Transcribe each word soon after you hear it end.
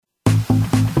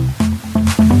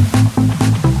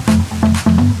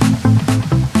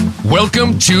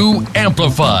Welcome to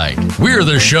Amplified. We're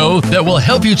the show that will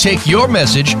help you take your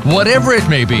message, whatever it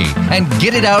may be, and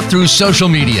get it out through social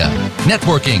media,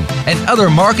 networking, and other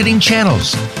marketing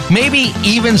channels. Maybe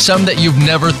even some that you've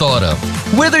never thought of.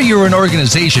 Whether you're an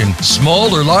organization,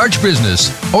 small or large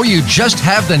business, or you just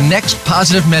have the next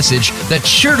positive message that's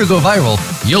sure to go viral,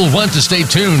 you'll want to stay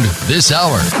tuned this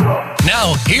hour.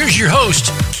 Now, here's your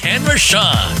host, Ken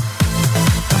Rochon.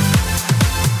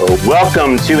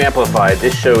 Welcome to Amplified.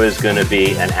 This show is going to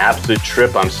be an absolute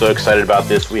trip. I'm so excited about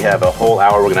this. We have a whole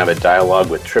hour. We're going to have a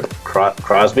dialogue with Trip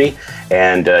Crosby.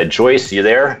 And Joyce, you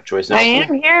there? Joyce Nelson? I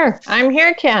am here. I'm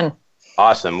here, Ken.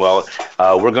 Awesome. Well,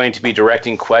 we're going to be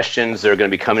directing questions. They're going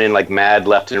to be coming in like mad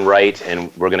left and right,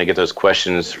 and we're going to get those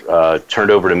questions turned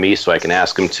over to me so I can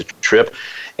ask them to Trip.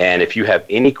 And if you have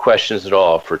any questions at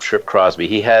all for Trip Crosby,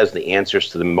 he has the answers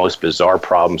to the most bizarre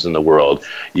problems in the world.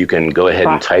 You can go ahead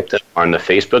and type them on the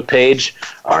Facebook page,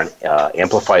 on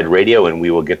Amplified Radio, and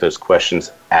we will get those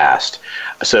questions asked.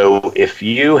 So if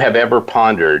you have ever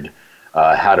pondered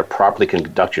how to properly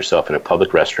conduct yourself in a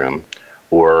public restroom,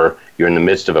 or you're in the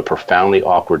midst of a profoundly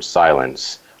awkward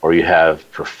silence, or you have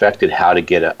perfected how to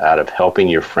get out of helping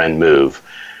your friend move,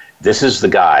 this is the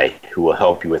guy who will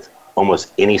help you with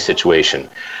almost any situation.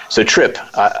 So Trip,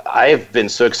 I have been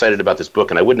so excited about this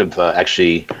book, and I wouldn't have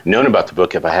actually known about the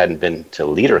book if I hadn't been to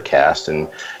LeaderCast, and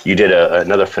you did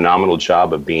another phenomenal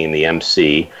job of being the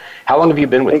MC. How long have you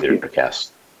been with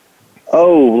LeaderCast?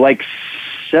 Oh, like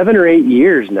 7 or 8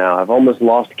 years now. I've almost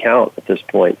lost count at this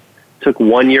point. Took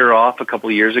 1 year off a couple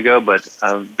of years ago, but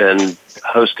I've been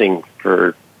hosting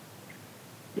for,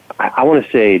 I want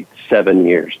to say 7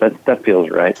 years. That feels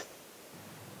right.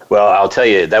 Well, I'll tell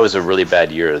you, that was a really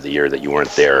bad year, the year that you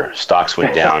weren't there. Stocks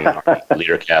went down on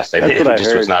LeaderCast. It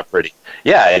just was not pretty.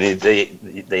 Yeah, and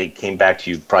they came back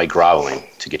to you probably groveling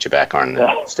to get you back on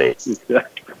the stage.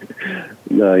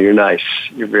 No, you're nice.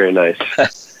 You're very nice.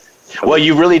 Well,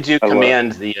 you really do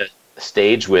command the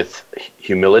stage with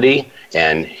humility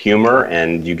and humor,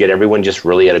 and you get everyone just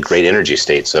really at a great energy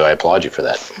state, so I applaud you for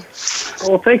that.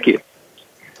 Well, thank you.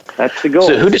 That's the goal.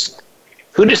 So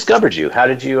who discovered you? How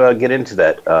did you get into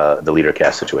that the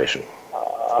LeaderCast situation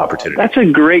opportunity? That's a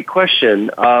great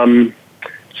question.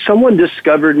 Someone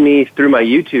discovered me through my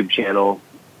YouTube channel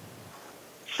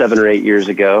 7 or 8 years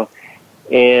ago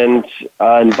and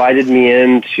invited me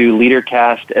into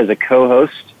LeaderCast as a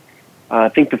co-host. I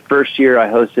think the first year I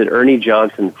hosted, Ernie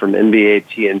Johnson from NBA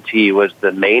TNT was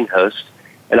the main host,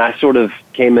 and I sort of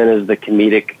came in as the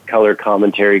comedic color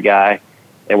commentary guy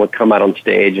and would come out on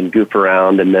stage and goof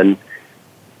around. And then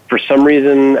for some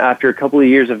reason, after a couple of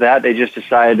years of that, they just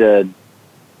decided to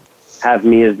have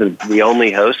me as the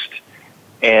only host,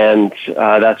 and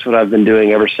that's what I've been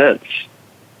doing ever since.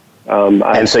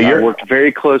 I worked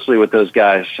very closly with those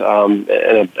guys and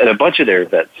a bunch of their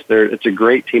events. It's a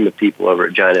great team of people over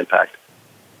at Giant Impact.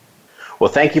 Well,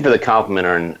 thank you for the compliment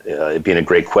on it being a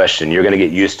great question. You're going to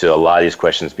get used to a lot of these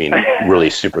questions being really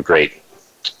super great.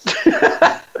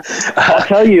 I'll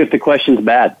tell you if the question's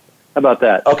bad. How about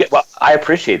that? Okay, well, I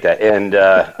appreciate that. And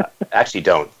actually,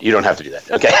 you don't have to do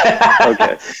that. Okay.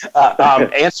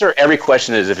 Okay. Answer every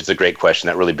question as if it's a great question.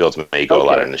 That really builds my ego a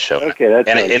lot on the show. Okay, that's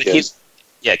and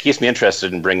it keeps me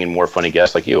interested in bringing more funny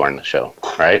guests like you on the show,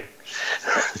 right?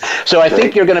 So I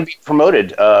think you're going to be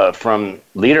promoted from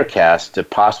LeaderCast to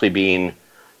possibly being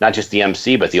not just the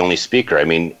MC, but the only speaker. I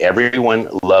mean, everyone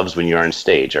loves when you're on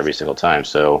stage every single time.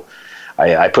 So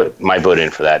I put my vote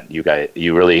in for that.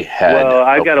 You really had. Well,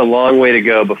 I've got a long way to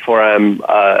go before I'm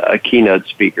a keynote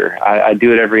speaker. I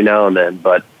do it every now and then,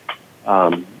 but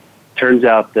turns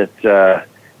out that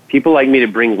people like me to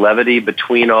bring levity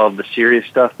between all of the serious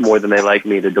stuff more than they like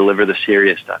me to deliver the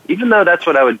serious stuff, even though that's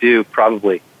what I would do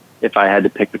probably if I had to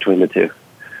pick between the two.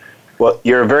 Well,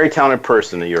 you're a very talented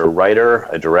person. You're a writer,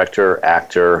 a director,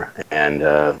 actor, and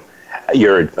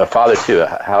you're a father too.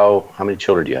 How many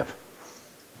children do you have?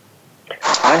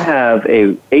 I have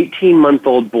a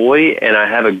 18-month-old boy, and I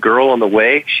have a girl on the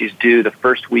way. She's due the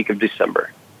first week of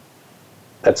December.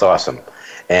 That's awesome.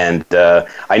 And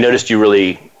I noticed you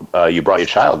brought your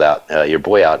child out, your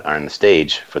boy out on the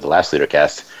stage for the last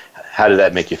LeaderCast. How did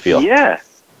that make you feel? Yeah.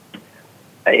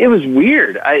 It was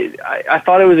weird. I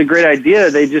thought it was a great idea.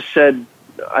 They just said,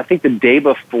 I think the day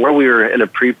before we were in a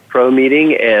pre-pro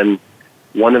meeting, and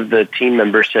one of the team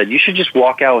members said, you should just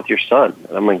walk out with your son.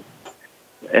 And I'm like,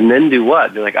 and then do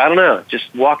what? They're like, I don't know.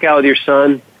 Just walk out with your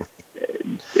son.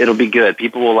 It'll be good.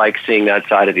 People will like seeing that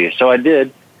side of you. So I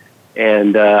did.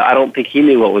 And I don't think he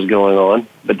knew what was going on.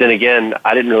 But then again,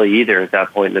 I didn't really either at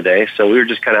that point in the day. So we were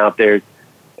just kind of out there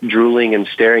drooling and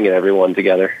staring at everyone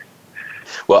together.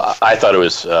 Well, I thought it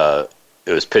was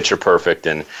It was picture perfect.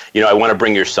 And, I want to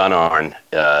bring your son on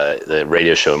the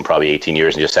radio show in probably 18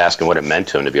 years and just ask him what it meant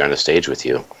to him to be on the stage with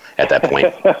you at that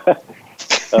point.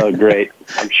 Oh, great.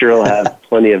 I'm sure he'll have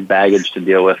plenty of baggage to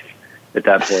deal with at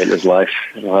that point in his life.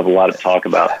 He'll have a lot to talk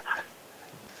about.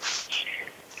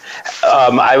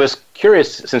 I was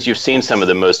curious, since you've seen some of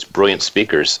the most brilliant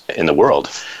speakers in the world,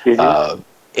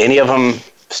 any of them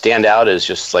stand out as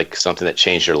just like something that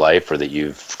changed your life or that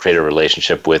you've created a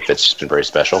relationship with that's just been very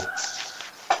special?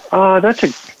 That's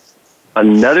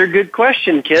another good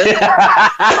question, kid.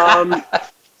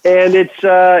 And it's,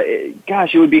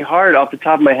 it would be hard off the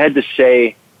top of my head to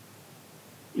say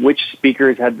which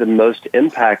speakers had the most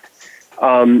impact.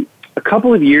 A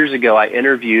couple of years ago, I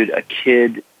interviewed a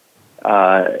kid,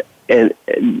 I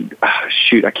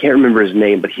can't remember his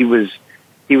name, but he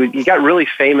got really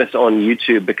famous on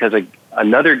YouTube because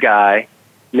another guy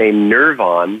named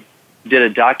Nirvan did a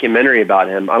documentary about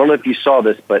him. I don't know if you saw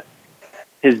this, but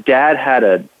his dad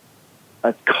had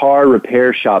a car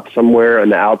repair shop somewhere in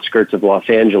the outskirts of Los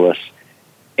Angeles,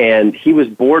 and he was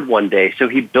bored one day, so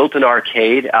he built an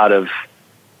arcade out of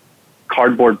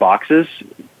cardboard boxes.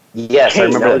 Yes, I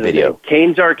remember that video.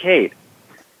 Kane's Arcade.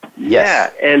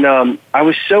 Yes. Yeah, and I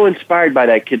was so inspired by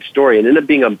that kid's story. It ended up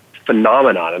being a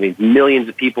phenomenon. I mean, millions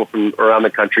of people from around the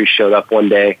country showed up one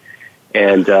day,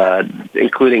 and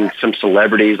including some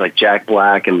celebrities like Jack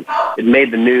Black, and it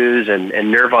made the news, and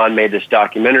Nirvan made this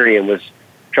documentary and was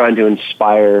trying to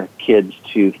inspire kids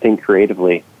to think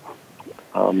creatively.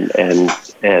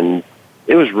 And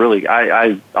it was really,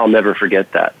 I'll never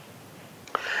forget that.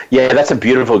 Yeah, that's a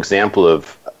beautiful example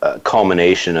of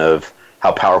culmination of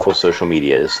how powerful social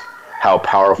media is, how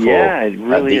powerful it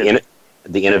really is.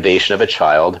 The innovation of a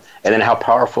child, and then how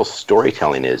powerful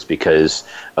storytelling is because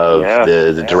of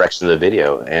the direction of the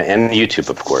video and YouTube,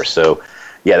 of course. So,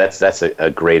 yeah, that's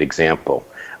a great example.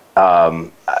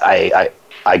 I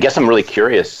guess I'm really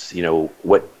curious,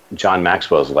 what John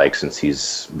Maxwell's like, since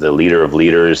he's the leader of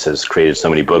leaders, has created so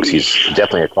many books. He's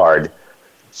definitely a card.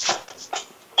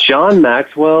 John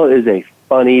Maxwell is a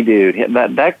funny dude.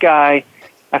 That guy,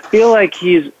 I feel like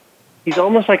he's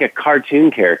almost like a cartoon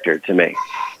character to me.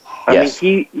 I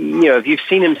mean, if you've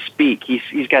seen him speak,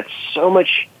 he's got so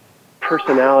much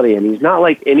personality, and he's not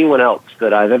like anyone else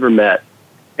that I've ever met.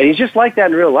 And he's just like that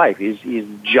in real life. He's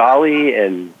jolly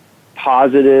and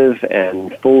positive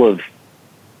and full of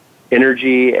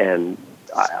energy, and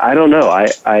I don't know.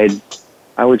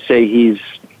 I would say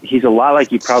he's a lot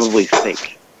like you probably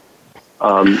think.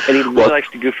 And he really likes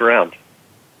to goof around.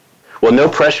 Well, no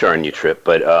pressure on you, Trip,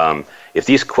 but if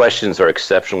these questions are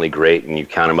exceptionally great and you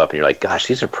count them up and you're like, gosh,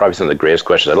 these are probably some of the greatest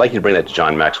questions, I'd like you to bring that to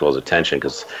John Maxwell's attention,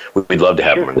 because we'd love to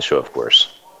have him on the show, of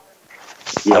course.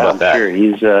 Yeah, how about that?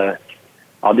 Sure.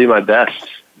 I'll do my best.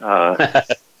 It's a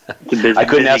busy, I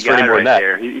couldn't ask for any more than that.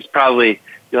 There. He's probably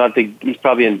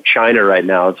in China right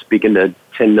now speaking to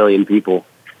 10 million people.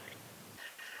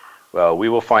 Well, we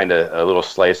will find a little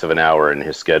slice of an hour in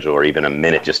his schedule, or even a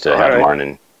minute, just to have him on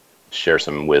and share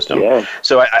some wisdom. Yeah.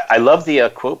 So I love the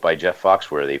quote by Jeff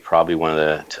Foxworthy, probably one of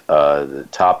the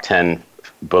top 10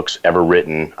 books ever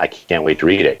written. I can't wait to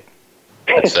read it.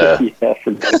 That's,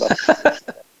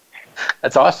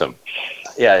 that's awesome.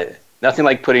 Yeah, nothing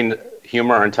like putting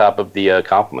humor on top of the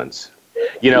compliments.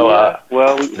 Go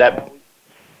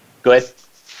ahead.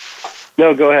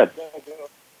 No, go ahead.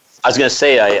 I was going to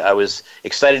say I was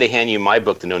excited to hand you my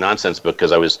book, the No Nonsense book,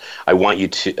 because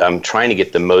I'm trying to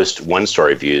get the most one-star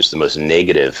reviews, the most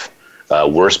negative,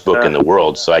 worst book in the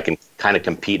world, so I can kind of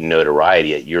compete in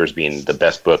notoriety at yours being the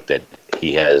best book that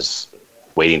he has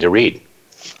waiting to read.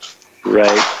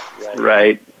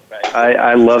 Right.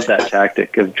 I love that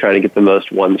tactic of trying to get the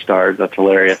most one-stars. That's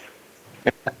hilarious.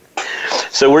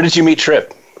 So where did you meet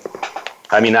Trip?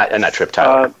 I mean, not Trip,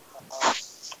 Tyler.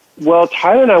 Well,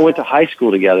 Tyler and I went to high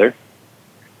school together,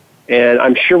 and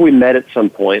I'm sure we met at some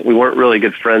point. We weren't really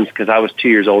good friends because I was 2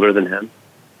 years older than him,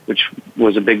 which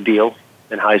was a big deal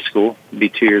in high school, to be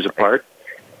 2 years apart.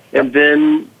 And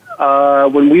then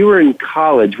when we were in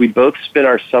college, we both spent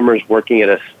our summers working at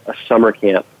a summer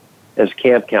camp as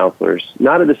camp counselors,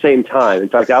 not at the same time. In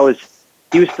fact,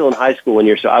 he was still in high school one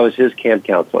year, so I was his camp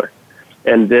counselor.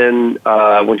 And then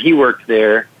when he worked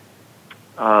there,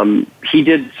 he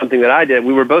did something that I did.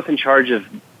 We were both in charge of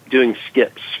doing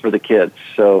skits for the kids.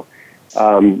 So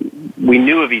we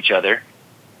knew of each other.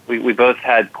 We both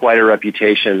had quite a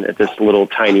reputation at this little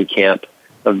tiny camp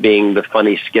of being the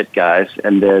funny skit guys.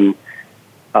 And then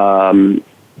the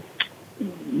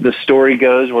story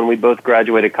goes, when we both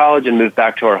graduated college and moved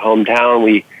back to our hometown,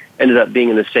 we ended up being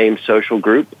in the same social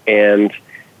group. And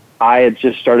I had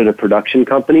just started a production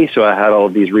company, so I had all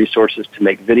of these resources to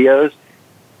make videos.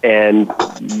 And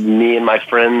me and my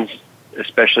friends,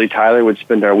 especially Tyler, would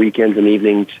spend our weekends and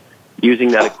evenings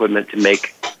using that equipment to make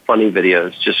funny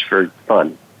videos just for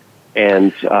fun.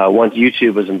 And once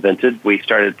YouTube was invented, we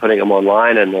started putting them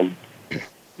online, and then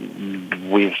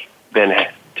we've been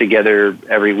together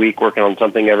every week working on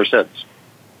something ever since.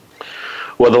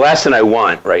 Well, the last thing I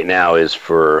want right now is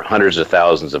for hundreds of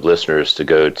thousands of listeners to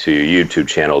go to YouTube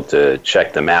channel to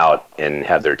check them out and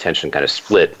have their attention kind of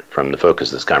split from the focus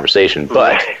of this conversation.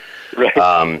 But Right.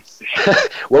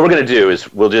 What we're going to do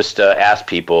is we'll just ask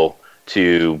people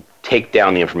to take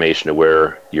down the information of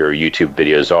where your YouTube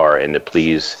videos are, and to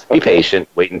please be patient,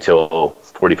 wait until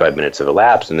 45 minutes have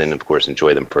elapsed, and then, of course,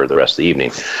 enjoy them for the rest of the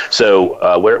evening.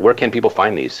 So where can people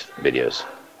find these videos?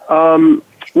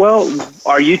 Well,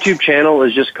 our YouTube channel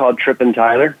is just called Trip and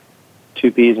Tyler,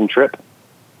 2 P's and Trip,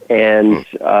 and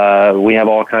we have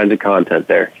all kinds of content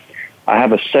there. I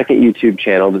have a second YouTube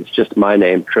channel that's just my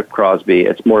name, Trip Crosby.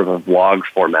 It's more of a vlog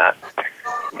format,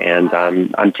 and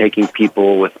I'm taking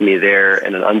people with me there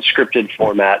in an unscripted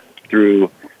format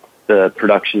through the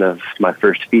production of my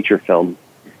first feature film.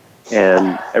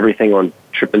 And everything on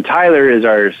Trip and Tyler is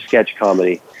our sketch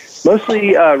comedy.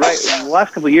 Mostly, the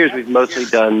last couple of years, we've mostly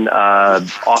done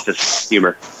office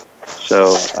humor.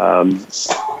 So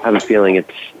I have a feeling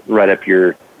it's right up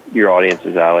your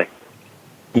audience's alley.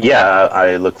 Yeah,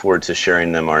 I look forward to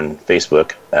sharing them on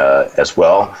Facebook as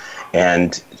well.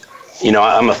 And, you know,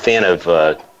 I'm a fan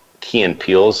of Key and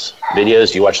Peele's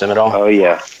videos. Do you watch them at all? Oh,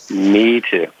 yeah. Me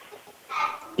too.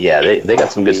 Yeah, they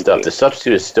got some good stuff. The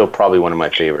Substitute is still probably one of my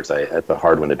favorites. That's a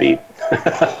hard one to beat.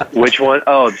 Which one?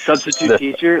 Oh, Substitute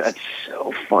Teacher? That's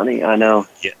so funny. I know.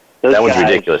 Yeah, Those that one's guys,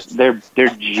 ridiculous. They're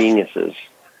geniuses.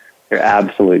 They're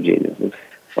absolute geniuses.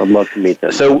 I'd love to meet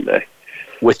them someday.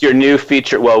 With your new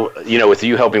feature, well, you know, with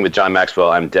you helping with John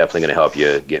Maxwell, I'm definitely going to help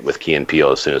you get with Key and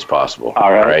Peele as soon as possible.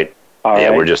 All right.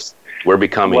 We're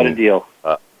becoming. What a deal.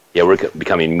 We're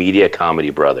becoming media comedy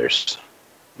brothers.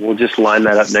 We'll just line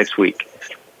that up next week.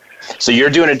 So you're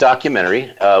doing a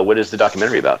documentary. What is the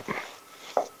documentary about?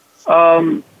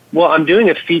 Well, I'm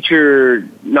doing a feature,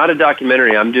 not a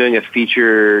documentary. I'm doing a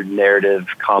feature narrative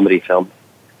comedy film.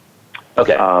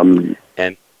 Okay.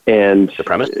 And the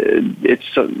premise?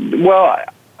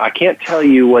 I can't tell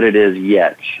you what it is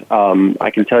yet.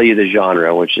 I can tell you the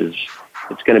genre, which is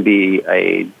it's going to be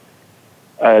a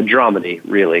dramedy,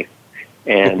 really,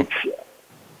 and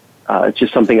it's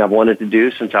just something I've wanted to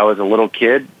do since I was a little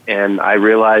kid. And I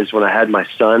realized when I had my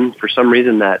son, for some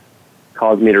reason, that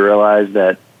caused me to realize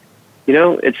that, you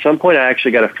know, at some point I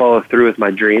actually got to follow through with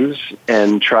my dreams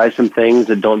and try some things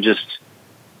that aren't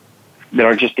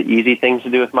just the easy things to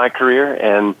do with my career.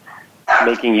 And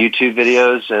making YouTube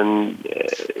videos and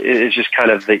it's just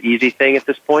kind of the easy thing at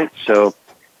this point. So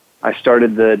I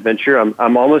started the adventure.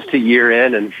 I'm almost a year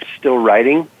in and still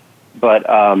writing, but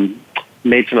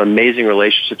made some amazing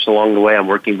relationships along the way. I'm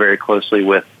working very closely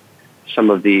with some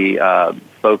of the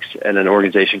folks in an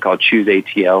organization called Choose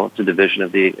ATL. It's a division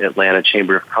of the Atlanta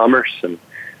Chamber of Commerce, and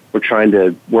we're trying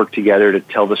to work together to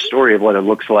tell the story of what it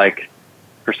looks like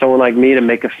for someone like me to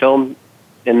make a film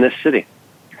in this city,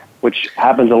 which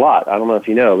happens a lot. I don't know if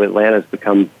you know, but Atlanta's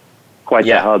become quite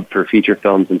the hub for feature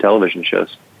films and television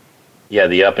shows. Yeah,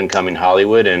 the up-and-coming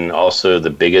Hollywood, and also the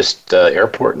biggest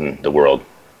airport in the world.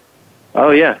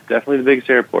 Oh, yeah, definitely the biggest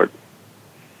airport.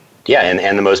 Yeah,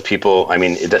 and the most people, I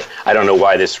mean, I don't know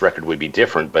why this record would be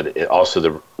different, but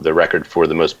also the record for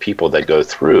the most people that go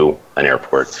through an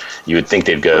airport. You would think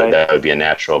they'd go, that would be a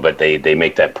natural, but they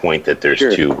make that point that there's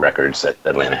two records that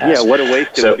Atlanta has. Yeah, what a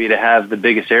waste it would be to have the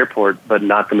biggest airport, but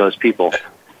not the most people.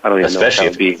 I don't even know what that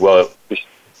would be. Well,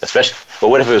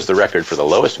 what if it was the record for the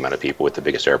lowest amount of people with the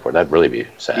biggest airport? That'd really be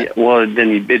sad. Yeah, well,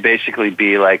 then it'd basically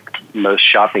be like most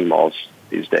shopping malls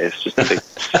these days, just a big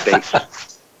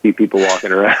space, few people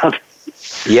walking around.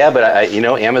 Yeah, but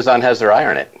Amazon has their eye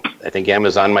on it. I think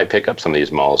Amazon might pick up some of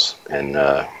these malls and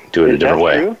do it a different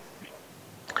way. True?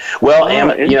 Well,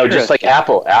 just like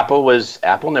Apple.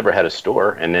 Apple never had a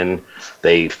store, and then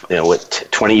they,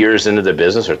 20 years into the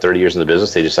business or 30 years in the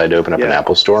business, they decided to open up an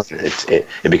Apple store. It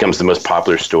becomes the most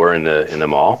popular store in the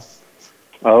mall.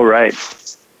 Oh, right.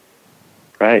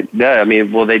 Right. Yeah, I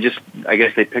mean, well, I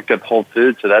guess they picked up Whole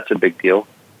Foods, so that's a big deal.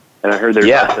 And I heard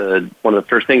one of the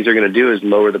first things they're going to do is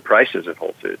lower the prices at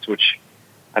Whole Foods, which,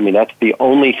 I mean, that's the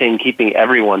only thing keeping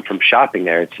everyone from shopping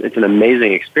there. It's an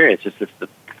amazing experience. It's just the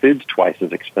food's twice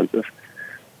as expensive.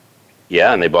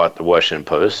 Yeah, and they bought the Washington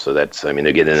Post, so that's, I mean,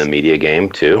 they're getting in the media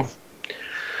game too.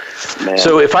 Man.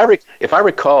 So if I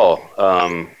recall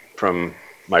from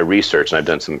my research, and I've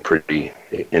done some pretty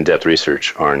in-depth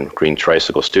research on Green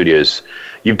Tricycle Studios,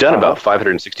 you've done about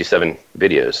 567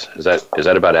 videos. Is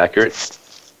that about accurate?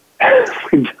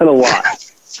 We've done a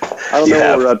lot. I don't know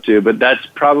what we're up to, but that's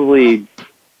probably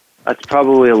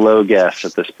a low guess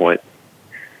at this point.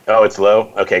 Oh, it's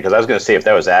low? Okay, because I was going to say, if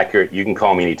that was accurate, you can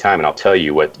call me anytime, and I'll tell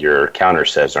you what your counter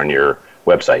says on your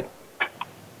website.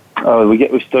 Oh, we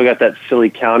still got that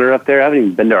silly counter up there. I haven't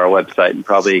even been to our website in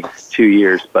probably 2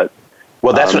 years, but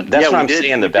well, that's what I'm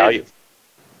saying. The value.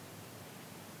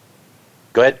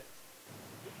 Go ahead.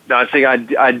 No, I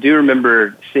think I do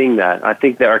remember seeing that. I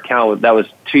think that our count that was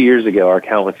 2 years ago. Our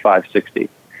count was 560.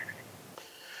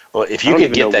 Well, if you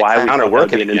could get that counter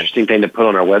working, that'd be an interesting thing to put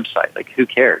on our website. Like, who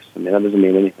cares? I mean, that doesn't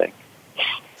mean anything.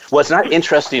 Well, it's not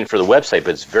interesting for the website, but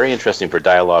it's very interesting for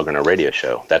dialogue on a radio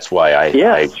show. That's why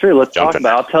I sure. Let's talk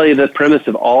about it. I'll tell you the premise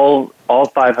of all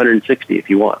 560 if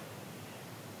you want.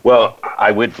 Well,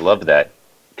 I would love that.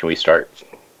 Can we start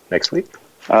next week?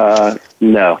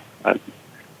 No. I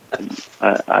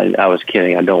was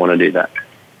kidding. I don't want to do that.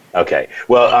 Okay.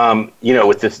 Well,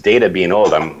 with this data being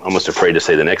old, I'm almost afraid to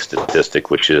say the next statistic,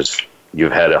 which is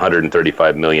you've had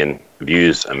 135 million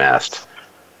views amassed.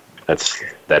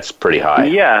 That's pretty high.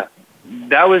 Yeah,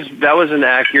 that was an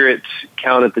accurate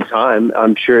count at the time.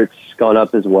 I'm sure it's gone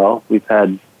up as well. We've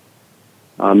had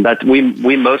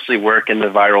we mostly work in the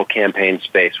viral campaign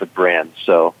space with brands,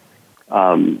 so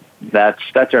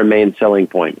that's our main selling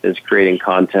point, is creating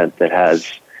content that has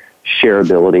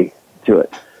shareability to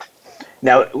it.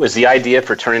 Now, was the idea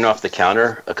for turning off the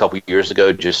counter a couple of years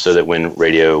ago just so that when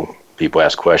radio people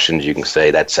ask questions, you can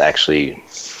say that's actually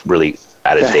really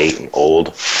out of date and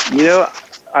old?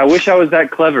 I wish I was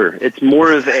that clever. It's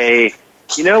more of a,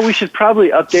 we should probably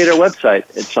update our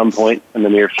website at some point in the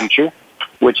near future,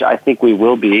 which I think we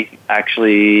will be.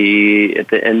 Actually, at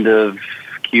the end of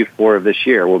Q4 of this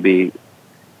year, we'll be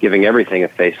giving everything a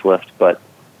facelift, but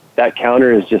that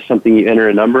counter is just something you enter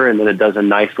a number and then it does a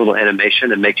nice little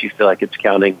animation and makes you feel like it's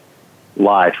counting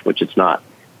live, which it's not.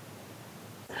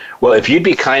 Well, if you'd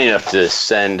be kind enough to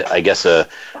send, I guess,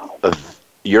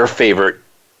 your favorite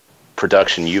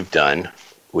production you've done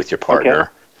with your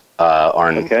partner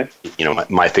on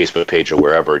my Facebook page or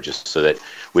wherever, just so that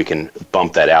we can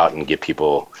bump that out and get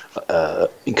people,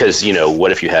 because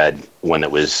what if you had one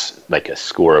that was like a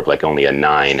score of like only a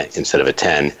 9 instead of a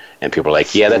 10, and people are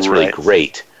like, yeah, that's really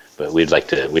great, but we'd like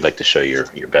to show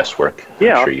your best work.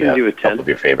 Yeah, I'm sure you have a 10. couple of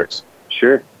your favorites.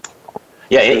 Sure.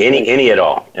 Yeah, any at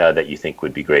all that you think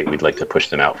would be great. We'd like to push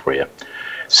them out for you.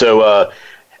 So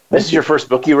this is your first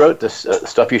book you wrote, this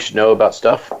Stuff You Should Know About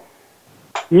Stuff?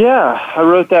 Yeah, I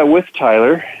wrote that with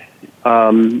Tyler.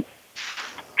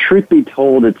 Truth be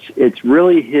told, it's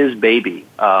really his baby.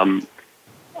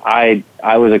 I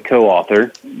was a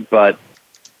co-author, but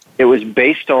it was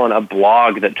based on a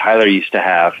blog that Tyler used to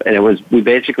have, and we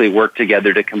basically worked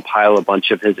together to compile a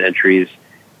bunch of his entries.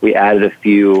 We added a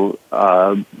few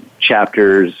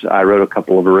chapters. I wrote a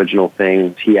couple of original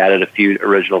things. He added a few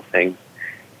original things,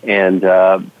 and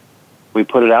we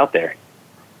put it out there.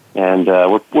 And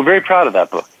we're very proud of that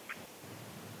book.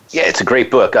 Yeah, it's a great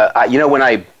book. When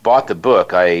I bought the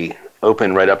book, I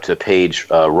opened right up to page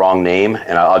wrong name,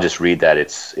 and I'll just read that.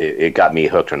 It got me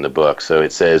hooked on the book. So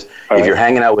it says, if you're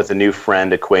hanging out with a new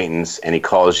friend, acquaintance, and he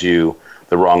calls you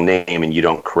the wrong name and you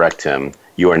don't correct him,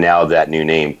 you are now that new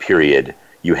name, period.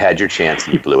 You had your chance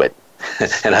and you blew it.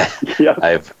 And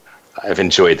I've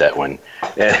enjoyed that one.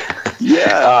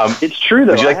 Yeah, it's true,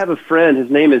 though. I have a friend. His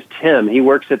name is Tim. He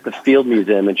works at the Field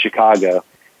Museum in Chicago,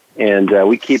 and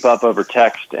we keep up over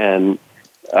text and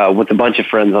with a bunch of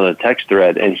friends on a text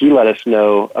thread. And he let us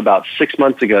know about 6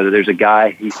 months ago that there's a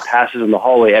guy he passes in the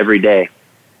hallway every day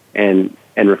and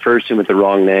refers to him with the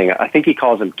wrong name. I think he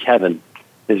calls him Kevin.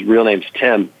 His real name's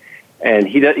Tim. And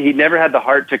he never had the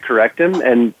heart to correct him,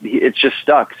 and it's just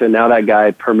stuck. So now that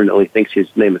guy permanently thinks his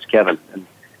name is Kevin. And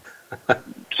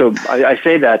so I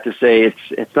say that to say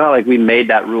it's not like we made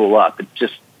that rule up.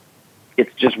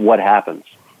 It's just what happens.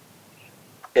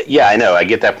 Yeah, I know. I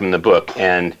get that from the book.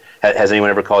 And has anyone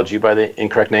ever called you by the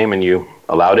incorrect name and you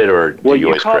allowed it, or do you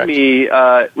always correct? Me.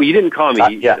 Well, you didn't call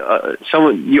me.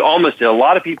 Someone you almost did. A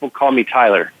lot of people call me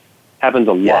Tyler. Happens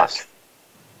a lot. Yes.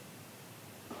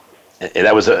 And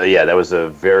that was a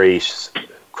very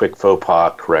quick faux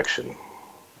pas correction.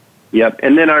 Yep.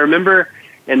 And then I remember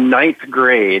in 9th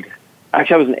grade,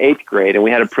 actually I was in 8th grade, and we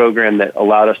had a program that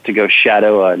allowed us to go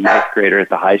shadow a 9th grader at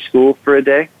the high school for a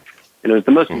day. And it was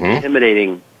the most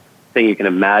intimidating thing you can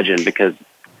imagine, because,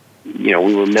 we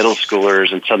were middle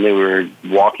schoolers and suddenly we were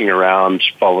walking around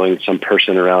following some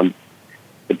person around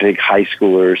the big high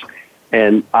schoolers.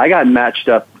 And I got matched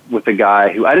up with a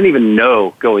guy who I didn't even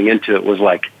know going into it was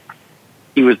like,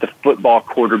 he was the football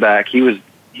quarterback. He was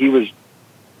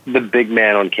the big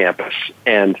man on campus.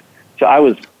 And so I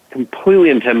was completely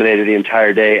intimidated the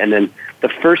entire day. And then the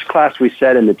first class we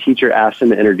sat in, the teacher asked him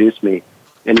to introduce me,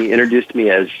 and he introduced me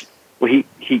as, well, he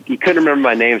couldn't remember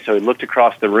my name, so he looked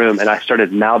across the room, and I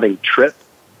started mouthing Trip,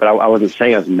 but I wasn't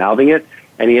saying I was mouthing it,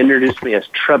 and he introduced me as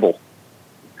Treble.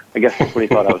 I guess that's what he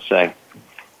thought I was saying.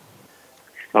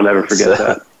 I'll never forget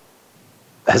that.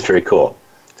 That's very cool.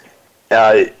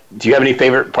 Do you have any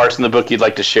favorite parts in the book you'd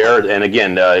like to share? And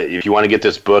again, if you want to get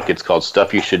this book, it's called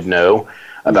Stuff You Should Know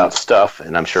About Stuff,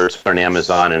 and I'm sure it's on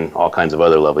Amazon and all kinds of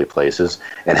other lovely places,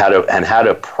 and how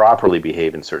to properly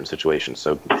behave in certain situations.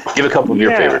 So give a couple of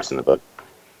your favorites in the book.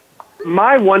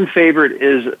 My one favorite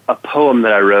is a poem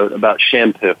that I wrote about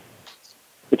shampoo.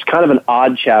 It's kind of an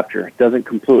odd chapter. It doesn't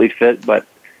completely fit, but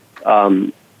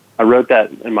I wrote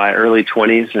that in my early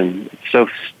 20s, and so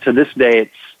to this day,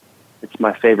 it's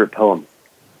my favorite poem,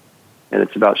 and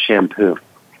it's about shampoo.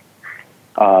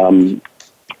 And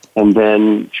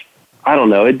then, I don't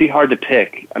know, it'd be hard to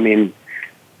pick. I mean,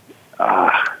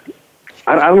 I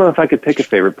don't know if I could pick a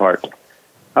favorite part.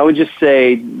 I would just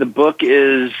say the book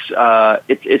is,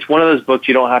 it's one of those books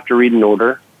you don't have to read in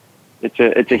order. It's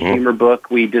a humor book.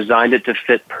 We designed it to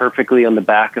fit perfectly on the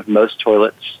back of most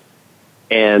toilets,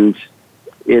 and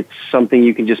it's something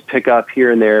you can just pick up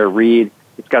here and there, read.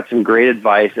 It's got some great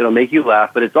advice. It'll make you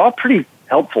laugh, but it's all pretty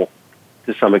helpful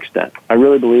to some extent. I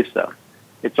really believe so.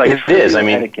 It's like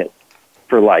etiquette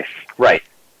for life. Right.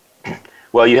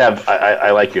 Well, you have,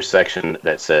 I like your section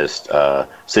that says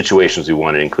situations we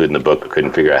wanted to include in the book but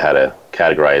couldn't figure out how to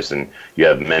categorize, and you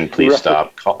have men please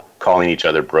stop calling each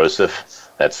other brosif.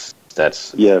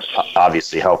 That's yes.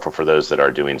 Obviously helpful for those that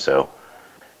are doing so.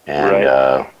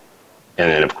 And and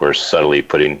then, of course, subtly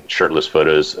putting shirtless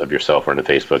photos of yourself onto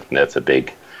Facebook, and that's a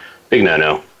big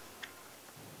no-no.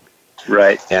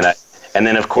 Right. And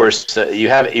then, of course, you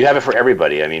have it for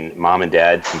everybody. I mean, mom and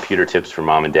dad, computer tips for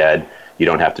mom and dad. You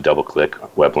don't have to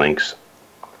double-click web links,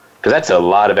 because that's a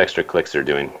lot of extra clicks they're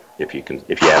doing if you add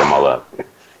them all up.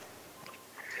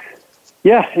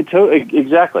 Yeah,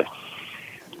 exactly.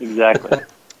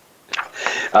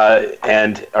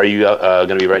 And are you going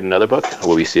to be writing another book?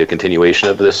 Will we see a continuation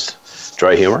of this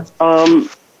dry humor?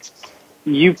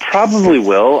 You probably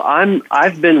will.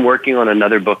 I've been working on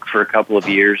another book for a couple of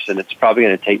years, and it's probably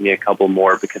going to take me a couple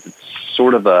more because it's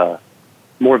sort of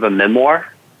more of a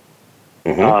memoir.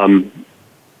 Mm-hmm.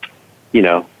 You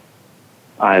know,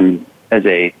 I'm as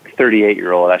a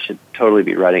 38-year-old, I should totally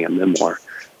be writing a memoir.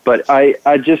 But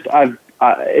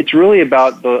it's really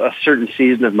about a certain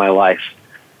season of my life,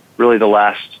 really the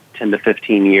last 10 to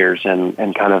 15 years, and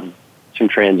kind of some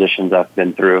transitions I've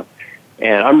been through.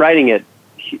 And I'm writing it.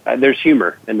 There's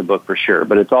humor in the book for sure,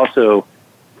 but it's also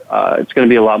it's going to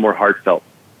be a lot more heartfelt,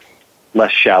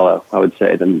 less shallow, I would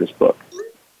say, than this book.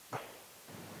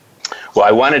 Well,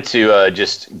 I wanted to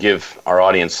just give our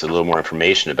audience a little more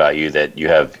information about you, that you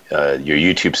have your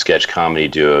YouTube sketch comedy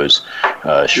duos.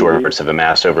 Shorts have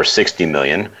amassed over 60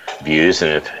 million views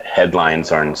and have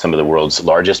headlines on some of the world's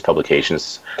largest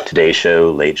publications: Today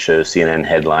Show, Late Show, CNN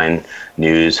Headline,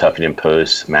 News, Huffington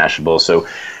Post, Mashable. So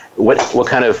what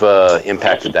kind of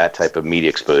impact did that type of media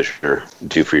exposure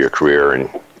do for your career?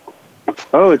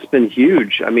 Oh, it's been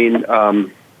huge. I mean,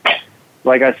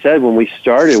 like I said, when we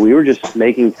started, we were just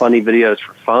making funny videos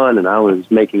for fun, and I was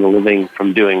making a living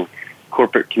from doing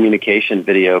corporate communication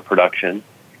video production.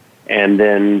 And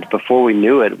then before we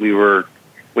knew it,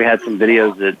 we had some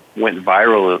videos that went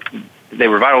viral. They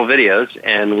were viral videos,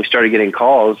 and we started getting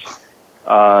calls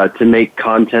to make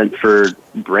content for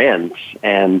brands.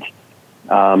 And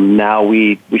now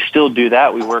we still do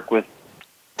that. We work with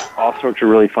all sorts of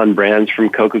really fun brands, from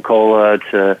Coca-Cola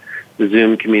to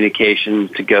Zoom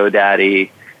Communications to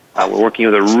GoDaddy. We're working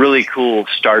with a really cool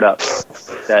startup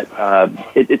that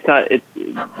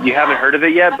you haven't heard of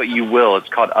it yet, but you will. It's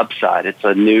called Upside. It's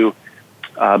a new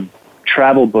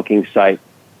travel booking site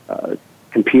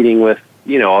competing with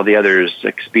all the others,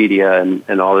 Expedia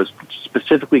and all those,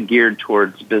 specifically geared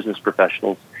towards business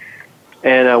professionals.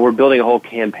 And we're building a whole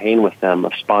campaign with them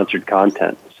of sponsored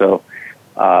content. So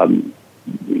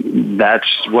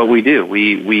that's what we do.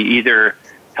 We either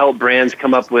help brands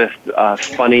come up with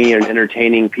funny and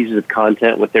entertaining pieces of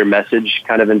content with their message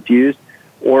kind of infused,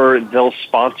 or they'll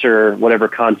sponsor whatever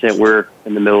content we're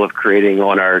in the middle of creating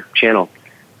on our channel.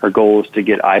 Our goal is to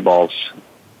get eyeballs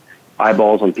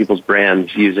on people's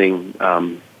brands using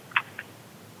our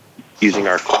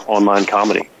online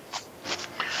comedy.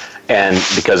 And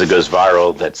because it goes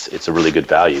viral, it's a really good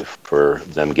value for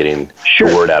them getting the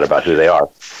word out about who they are.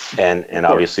 And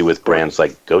obviously with brands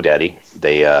like GoDaddy,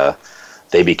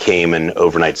 they became an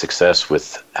overnight success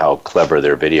with how clever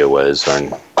their video was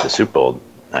on the Super Bowl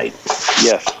night.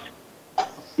 Yes.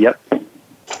 Yep.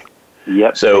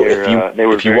 Yep. So if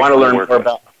you want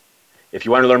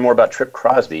to learn more about Trip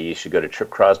Crosby, you should go to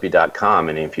tripcrosby.com,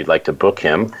 and if you'd like to book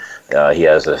him, he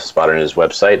has a spot on his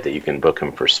website that you can book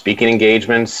him for speaking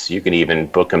engagements. You can even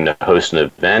book him to host an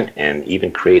event and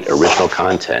even create original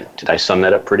content. Did I sum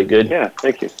that up pretty good? Yeah,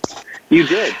 thank you. You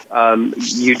did.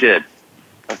 You did.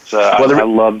 That's, I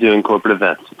love doing corporate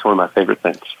events. It's one of my favorite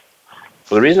things.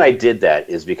 Well, the reason I did that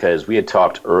is because we had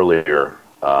talked earlier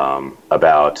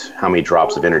about how many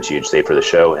drops of energy you'd save for the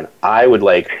show, and I would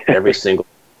like every single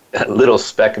little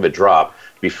speck of a drop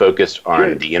to be focused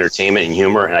on the entertainment and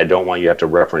humor, and I don't want you to have to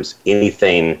reference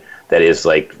anything that is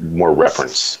like more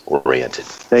reference oriented.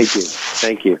 Thank you. So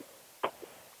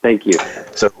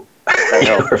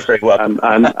you're very welcome.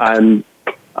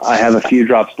 I have a few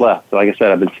drops left. So like I said,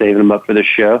 I've been saving them up for this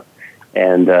show,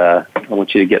 and I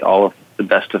want you to get all of the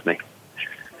best of me.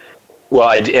 Well,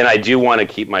 I do want to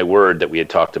keep my word that we had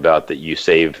talked about, that you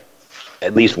save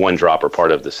at least one drop or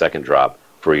part of the second drop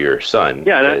for your son.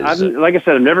 Yeah, and like I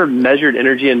said, I've never measured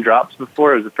energy in drops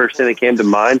before. It was the first thing that came to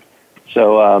mind.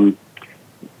 So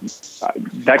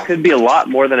that could be a lot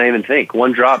more than I even think.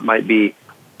 One drop might be,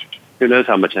 who knows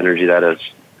how much energy that is.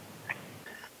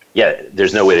 Yeah,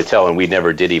 there's no way to tell, and we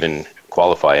never did even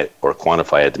qualify it or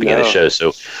quantify it at the beginning of the show.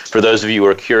 So for those of you who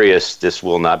are curious, this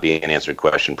will not be an answered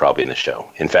question probably in the show.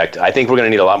 In fact, I think we're going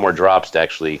to need a lot more drops to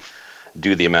actually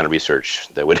do the amount of research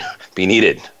that would be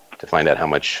needed to find out how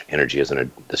much energy is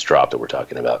in this drop that we're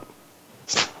talking about.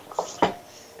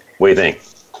 What do you think?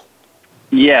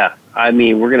 Yeah, I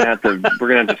mean, we're gonna have to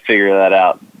figure that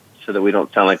out so that we don't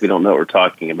sound like we don't know what we're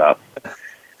talking about.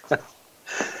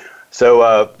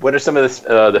 So, what are some of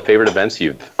the favorite events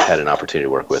you've had an opportunity to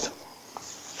work with?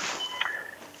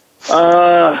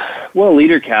 Well,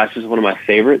 LeaderCast is one of my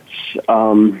favorites.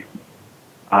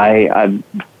 I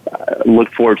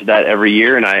look forward to that every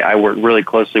year, and I work really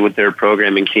closely with their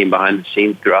programming team behind the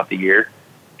scenes throughout the year,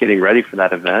 getting ready for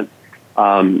that event.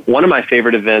 One of my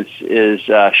favorite events is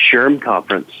SHRM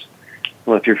Conference. I don't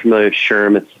know if you're familiar with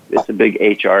SHRM. It's a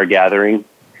big HR gathering.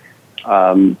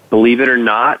 Believe it or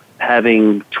not,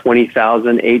 having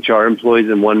 20,000 HR employees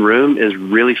in one room is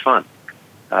really fun.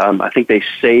 I think they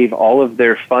save all of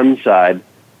their fun side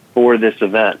for this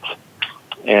event.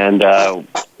 And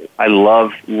I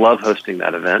love hosting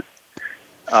that event.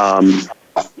 I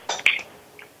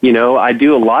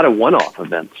do a lot of one-off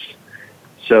events.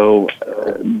 So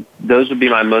those would be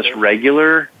my most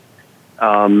regular,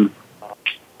 along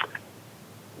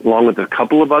with a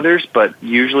couple of others, but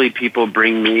usually people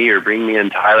bring me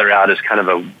and Tyler out as kind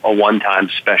of a one-time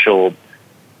special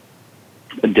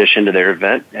addition to their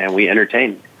event, and we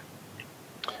entertain.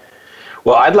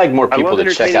 Well, I'd like more people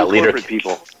to check out LeaderCast.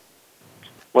 People.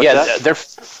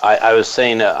 I was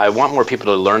saying I want more people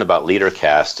to learn about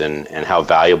LeaderCast and how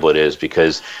valuable it is,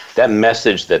 because that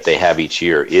message that they have each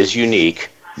year is unique,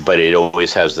 but it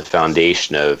always has the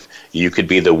foundation of you could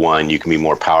be the one, you can be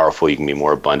more powerful, you can be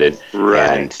more abundant.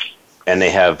 Right. And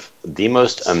they have the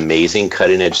most amazing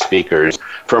cutting-edge speakers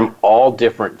from all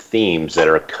different themes that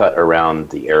are cut around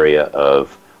the area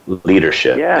of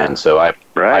leadership. Yeah. And so I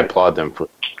applaud them.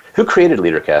 Who created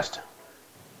LeaderCast?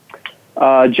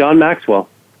 John Maxwell.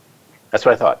 That's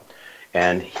what I thought.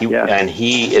 And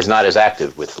he is not as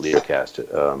active with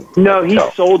LeaderCast. No, he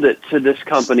sold it to this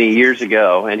company years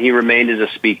ago, and he remained as a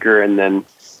speaker. And then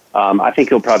I think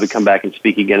he'll probably come back and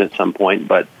speak again at some point,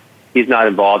 but he's not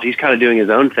involved. He's kind of doing his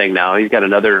own thing now. He's got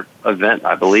another event,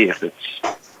 I believe, that's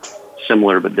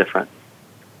similar but different.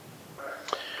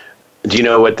 Do you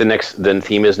know what the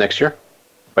theme is next year,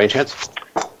 by any chance?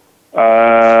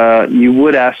 You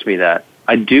would ask me that.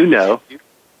 I do know.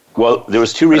 Well, there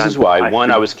was two reasons why.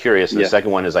 One, I was curious, and the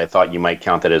second one is I thought you might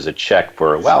count that as a check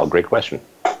for, wow, great question.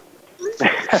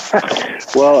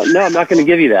 Well, no, I'm not going to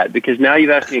give you that, because now you've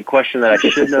asked me a question that I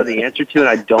should know the answer to, and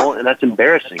I don't, and that's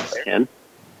embarrassing, Ken.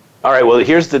 All right, well,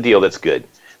 here's the deal that's good.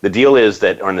 The deal is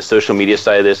that on the social media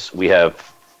side of this, we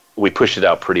pushed it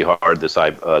out pretty hard, this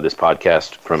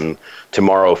podcast, from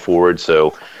tomorrow forward,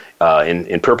 so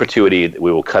in perpetuity,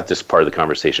 we will cut this part of the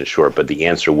conversation short, but the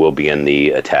answer will be in the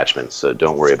attachments, so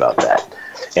don't worry about that.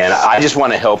 And I just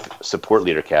want to help support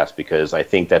LeaderCast, because I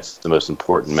think that's the most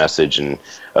important message and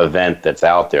event that's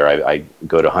out there. I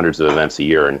go to hundreds of events a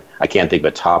year, and I can't think of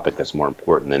a topic that's more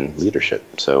important than leadership.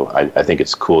 So I think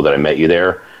it's cool that I met you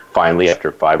there, finally,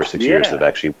 after 5 or 6 years of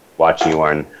actually watching you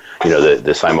on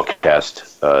the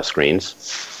simulcast screens.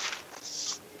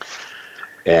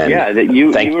 And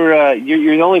you're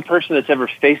the only person that's ever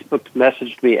Facebook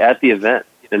messaged me at the event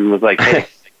and was like, "Hey,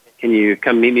 can you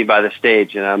come meet me by the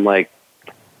stage?" And I'm like,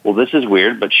 "Well, this is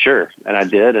weird, but sure." And I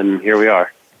did, and here we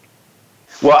are.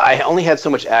 Well, I only had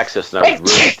so much access, and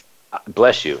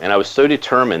Bless you. And I was so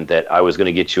determined that I was going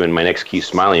to get you in my next Keep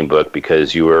Smiling book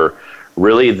because you were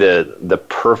really the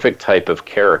perfect type of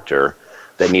character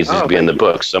that needs to be in the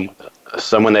book.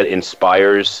 Someone that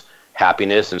inspires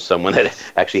happiness and someone that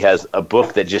actually has a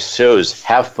book that just shows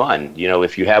have fun. You know,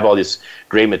 if you have all this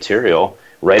great material,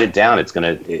 write it down. It's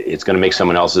gonna make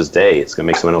someone else's day. It's gonna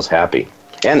make someone else happy.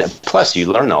 And plus,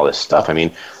 you learn all this stuff. I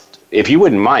mean, if you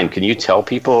wouldn't mind, can you tell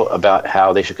people about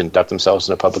how they should conduct themselves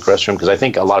in a public restroom? Because I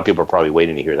think a lot of people are probably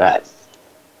waiting to hear that.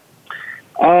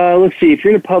 Let's see. If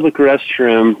you're in a public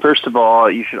restroom, first of all,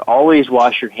 you should always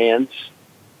wash your hands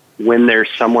when there's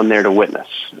someone there to witness.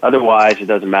 Otherwise, it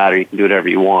doesn't matter. You can do whatever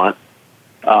you want.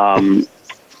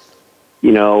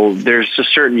 You know, there's a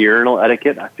certain urinal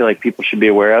etiquette I feel like people should be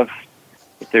aware of.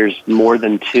 If there's more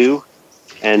than two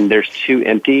and there's two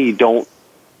empty, you don't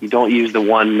use the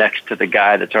one next to the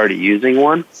guy that's already using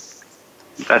one.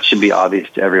 That should be obvious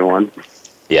to everyone.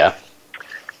 Yeah.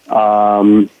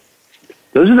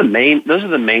 Those are the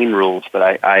main rules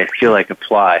that I feel like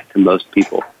apply to most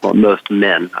people. Well, most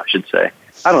men, I should say.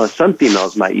 I don't know. Some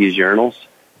females might use urinals.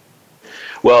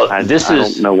 Well, I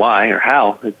don't know why or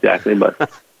how exactly,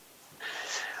 but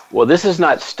well, this is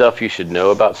not stuff you should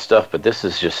know about stuff, but this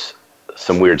is just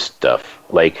some weird stuff.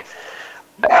 Like,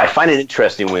 I find it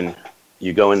interesting when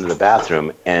you go into the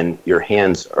bathroom and your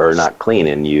hands are not clean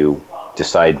and you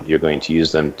decide you're going to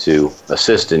use them to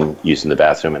assist in using the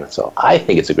bathroom. And so I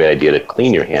think it's a great idea to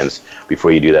clean your hands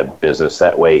before you do that business.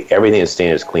 That way, everything is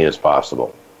staying as clean as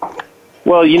possible.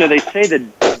 Well, you know, they say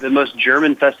that the most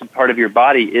germ-infested part of your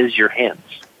body is your hands.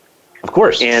 Of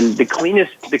course. And the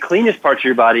cleanest parts of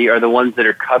your body are the ones that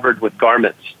are covered with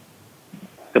garments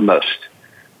the most.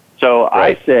 So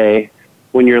right. I say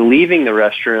when you're leaving the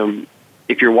restroom,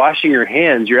 if you're washing your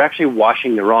hands, you're actually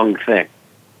washing the wrong thing.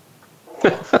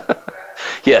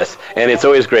 Yes, and it's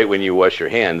always great when you wash your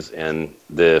hands and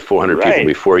the 400 right. people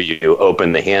before you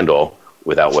open the handle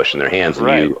without washing their hands. And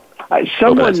right. you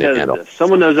someone knows this.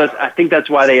 Someone knows that. I think that's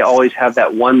why they always have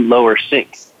that one lower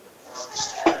sink.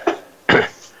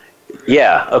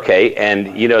 Yeah, okay.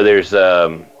 And, you know, there's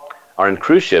on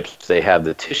cruise ships, they have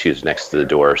the tissues next to the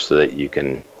door so that you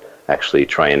can actually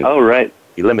try and right.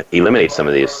 eliminate some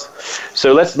of these.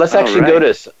 So let's actually go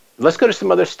to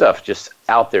some other stuff, just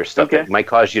out there stuff that might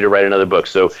cause you to write another book.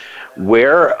 So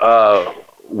where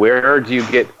do you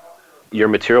get your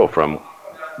material from?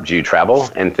 Do you travel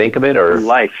and think of it, or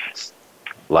life?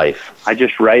 I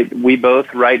just write. We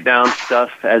both write down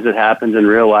stuff as it happens in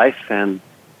real life, and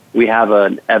we have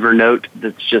an Evernote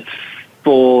that's just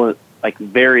full, like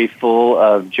very full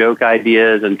of joke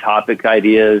ideas and topic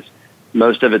ideas.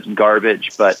 Most of it's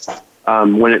garbage, but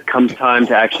when it comes time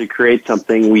to actually create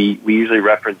something, we usually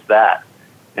reference that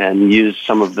and use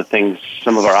some of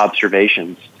our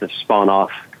observations to spawn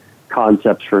off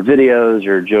concepts for videos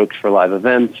or jokes for live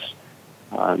events.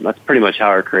 That's pretty much how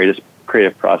our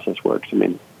creative process works. I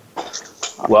mean,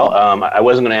 well, I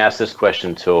wasn't going to ask this question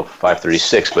until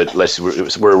 5:36, but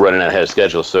we're running ahead of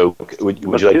schedule. So, would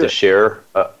you like to share?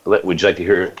 Would you like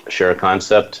to share a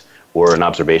concept or an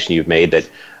observation you've made that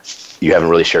you haven't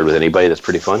really shared with anybody? That's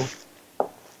pretty fun.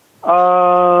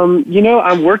 You know,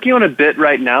 I'm working on a bit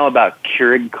right now about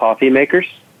Keurig coffee makers.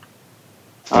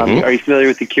 Are you familiar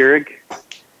with the Keurig?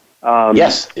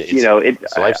 Yes. You know, it's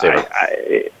a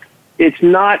lifesaver. It's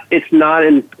not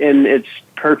in its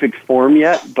perfect form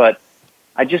yet, but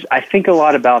I think a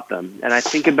lot about them, and I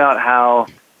think about how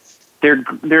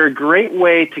they're a great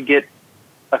way to get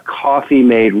a coffee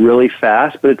made really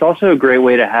fast, but it's also a great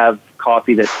way to have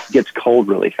coffee that gets cold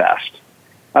really fast.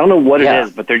 I don't know what it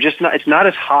is, but they're just not. It's not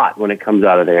as hot when it comes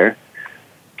out of there,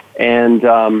 and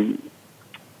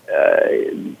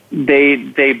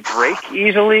they break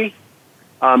easily.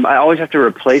 I always have to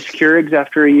replace Keurigs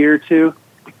after a year or two,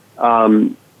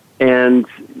 and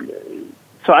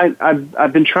so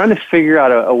I've been trying to figure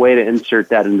out a way to insert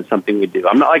that into something we do.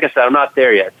 I'm not, like I said, I'm not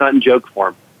there yet. It's not in joke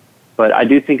form, but I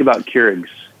do think about Keurigs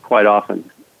quite often.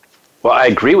 Well, I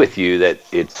agree with you that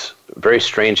it's very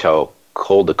strange how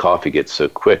cold the coffee gets so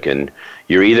quick, and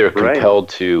you're either compelled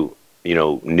to, you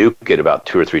know, nuke it about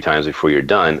 2 or 3 times before you're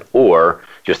done, or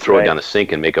just throw it down the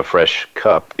sink and make a fresh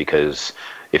cup, because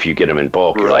if you get them in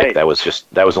bulk, you're like, that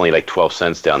was only like 12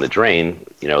 cents down the drain.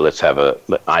 You know,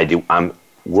 I'm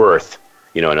worth,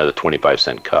 you know, another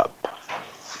 25-cent cup.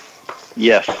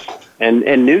 Yes, and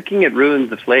nuking it ruins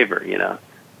the flavor. You know,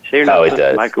 so you're not supposed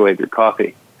to microwave your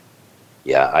coffee.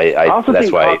 Yeah, I also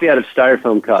think coffee out of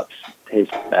styrofoam cups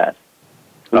tastes bad.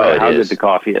 No matter how good the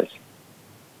coffee is.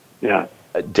 Yeah.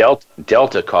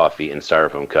 Delta coffee in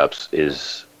styrofoam cups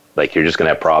is like you're just going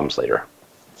to have problems later.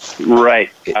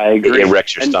 Right, I agree. It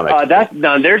wrecks your stomach.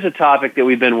 Now, there's a topic that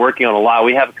we've been working on a lot.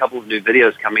 We have a couple of new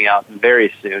videos coming out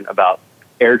very soon about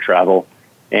air travel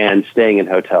and staying in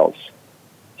hotels.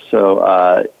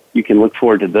 So you can look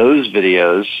forward to those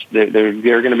videos.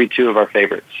 They're going to be two of our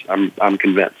favorites. I'm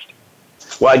convinced.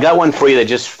 Well, I got one for you that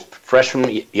just fresh from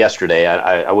yesterday.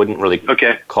 I wouldn't really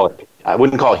call it. I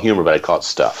wouldn't call it humor, but I'd call it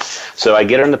stuff. So I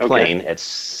get on the plane at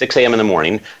 6 a.m. in the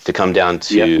morning to come down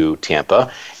to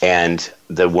Tampa, and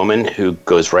the woman who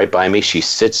goes right by me, she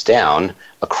sits down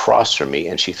across from me,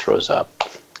 and she throws up.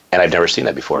 And I've never seen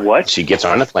that before. What? She gets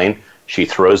on the plane, she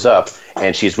throws up,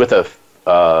 and she's with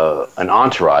an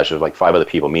entourage of like 5 other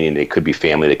people, meaning they could be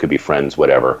family, they could be friends,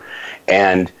 whatever.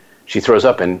 And she throws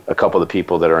up, and a couple of the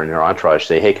people that are in her entourage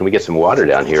say, "Hey, can we get some water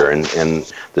down here?" And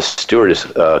the stewardess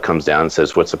comes down and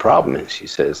says, "What's the problem?" And she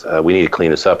says, "We need to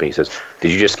clean this up." And he says,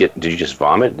 Did you just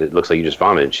vomit? It looks like you just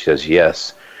vomited." And she says,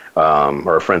 "Yes." Or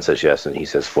her friend says yes. And he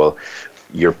says, "Well,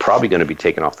 you're probably going to be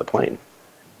taken off the plane."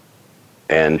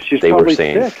 And they were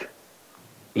saying, sick.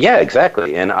 Yeah,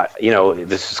 exactly. And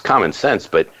this is common sense,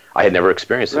 but I had never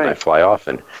experienced it. And I fly off,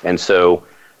 and so.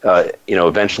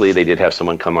 Eventually they did have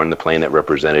someone come on the plane that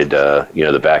represented,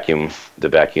 the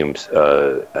vacuums,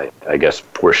 I guess,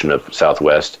 portion of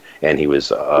Southwest, and he was,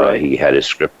 he had his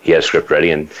script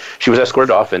ready, and she was escorted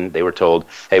off, and they were told,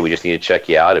 "Hey, we just need to check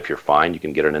you out. If you're fine, you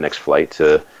can get on the next flight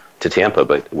to Tampa,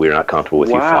 but we're not comfortable with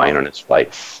you flying on this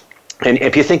flight." And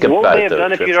if you think about it, what would they have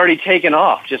done if you'd already taken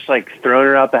off, just like thrown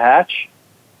her out the hatch?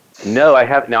 No, I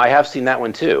have seen that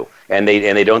one too, and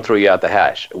they don't throw you out the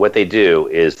hatch. What they do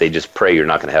is they just pray you're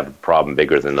not going to have a problem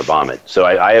bigger than the vomit. So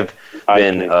I have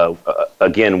been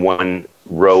again one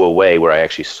row away where I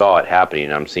actually saw it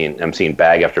happening. I'm seeing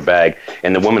bag after bag,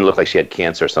 and the woman looked like she had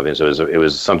cancer or something. So it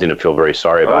was something to feel very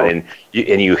sorry about. And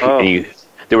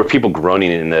there were people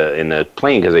groaning in the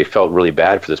plane because they felt really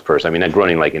bad for this person. I mean, not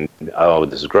groaning like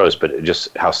this is gross, but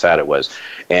just how sad it was.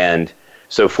 And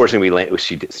so fortunately,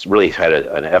 she really had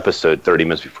an episode 30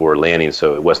 minutes before landing,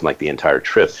 so it wasn't like the entire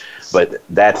trip. But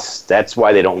that's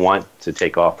why they don't want to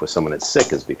take off with someone that's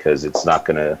sick, is because it's not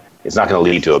gonna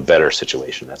lead to a better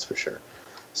situation. That's for sure.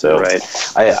 So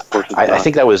I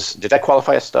think that was. Did that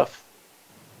qualify as stuff?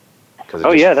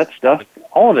 Yeah, that's stuff.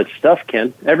 All of it's stuff,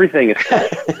 Ken. Everything is stuff.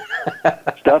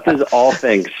 Stuff is all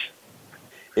things.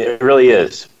 It really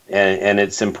is, and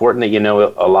it's important that you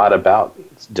know a lot about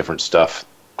different stuff.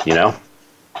 You know.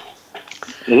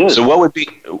 It is. So what would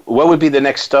be the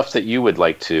next stuff that you would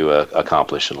like to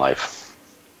accomplish in life?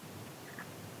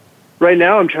 Right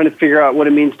now, I'm trying to figure out what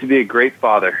it means to be a great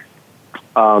father,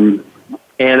 and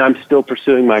I'm still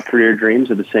pursuing my career dreams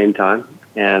at the same time.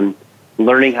 And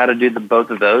learning how to do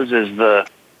both of those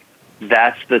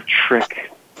that's the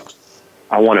trick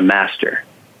I want to master.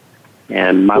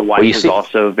 And my wife is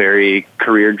also very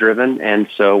career driven, and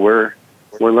so we're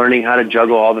learning how to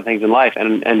juggle all the things in life.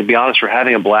 And to be honest, we're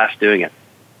having a blast doing it.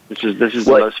 This is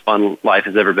the most fun life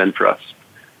has ever been for us.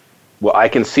 Well, I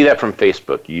can see that from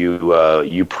Facebook.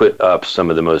 You put up some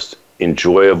of the most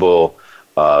enjoyable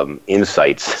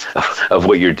insights of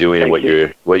what you're doing and what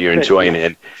you're enjoying,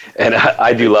 and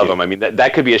I do love them. I mean,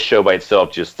 that could be a show by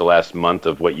itself. Just the last month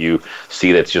of what you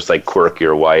see that's just like quirky,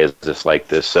 or why is this like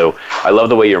this? So I love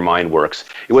the way your mind works.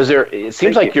 It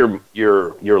seems like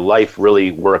your life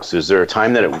really works. Is there a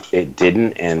time that it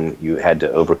didn't, and you had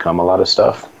to overcome a lot of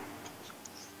stuff?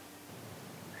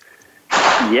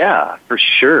 Yeah, for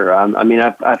sure. I mean,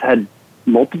 I've had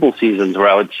multiple seasons where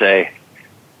I would say,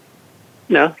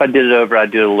 if I did it over, I'd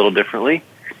do it a little differently.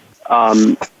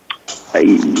 Look,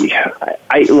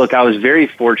 I was very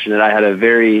fortunate. I had a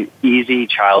very easy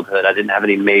childhood. I didn't have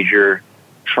any major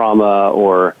trauma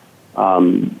or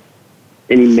any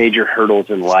major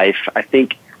hurdles in life. I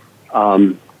think,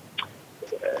 I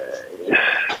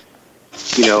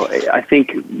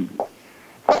think.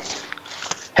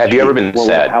 Have you ever been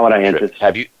sad? How would I answer this?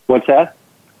 Have you? What's that?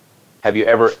 Have you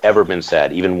ever been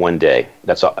sad, even one day?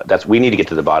 That's we need to get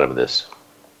to the bottom of this.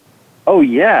 Oh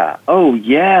yeah. I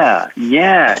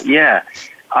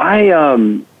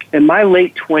in my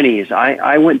late 20s,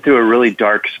 I went through a really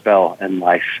dark spell in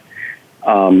life,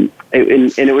 and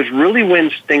it was really when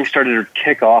things started to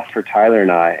kick off for Tyler and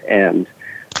I. And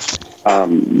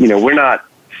we're not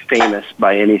famous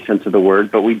by any sense of the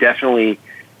word, but we definitely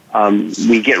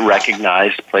we get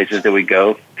recognized places that we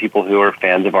go. People who are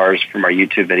fans of ours from our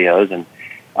YouTube videos, and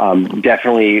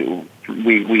definitely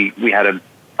we had a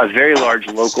very large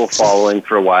local following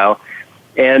for a while.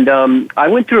 And I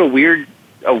went through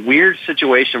a weird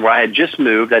situation where I had just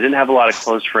moved. I didn't have a lot of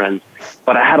close friends,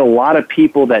 but I had a lot of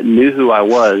people that knew who I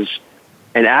was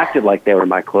and acted like they were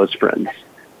my close friends.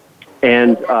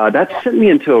 And that sent me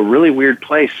into a really weird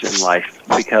place in life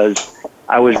because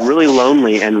I was really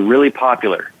lonely and really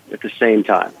popular at the same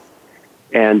time.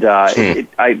 And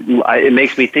it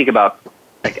makes me think about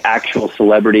like actual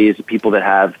celebrities, people that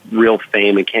have real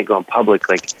fame and can't go in public.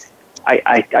 Like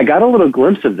I got a little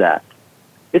glimpse of that.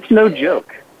 It's no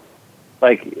joke.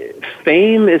 Like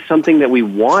fame is something that we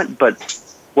want, but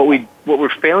what we're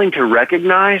failing to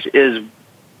recognize is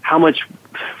how much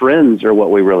friends are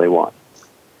what we really want.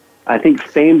 I think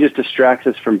fame just distracts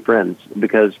us from friends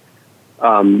because,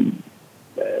 and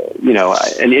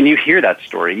you hear that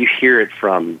story. You hear it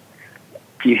from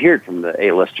the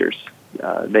A-listers.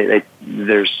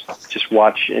 There's just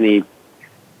watch any,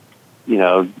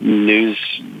 news,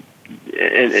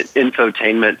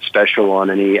 infotainment special on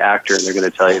any actor, and they're going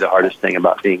to tell you the hardest thing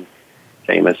about being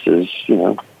famous is,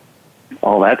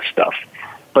 all that stuff.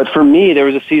 But for me, there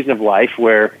was a season of life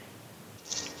where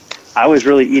I was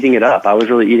really eating it up. I was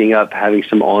really eating up having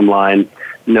some online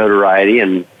notoriety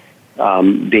and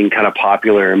being kind of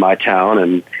popular in my town.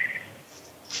 And,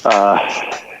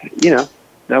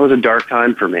 that was a dark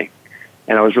time for me.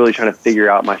 And I was really trying to figure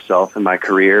out myself and my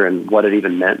career and what it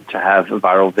even meant to have a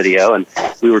viral video. And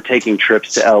we were taking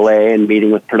trips to LA and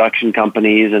meeting with production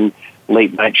companies and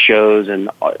late night shows and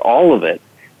all of it.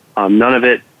 None of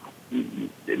it,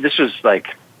 this was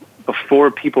like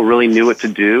before people really knew what to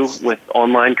do with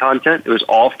online content. It was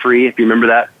all free. If you remember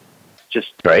that,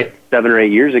 just 7 or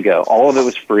 8 years ago, all of it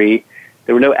was free.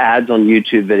 There were no ads on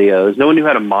YouTube videos. No one knew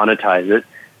how to monetize it.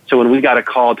 So when we got a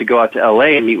call to go out to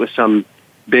LA and meet with some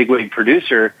bigwig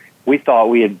producer, we thought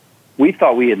we had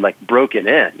like broken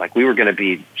in, like we were going to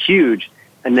be huge.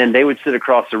 And then they would sit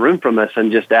across the room from us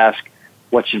and just ask,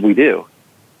 what should we do?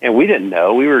 And we didn't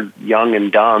know. We were young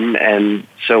and dumb. And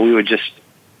so we would just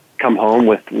come home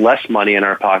with less money in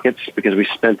our pockets because we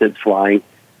spent it flying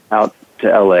out to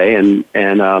LA.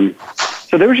 And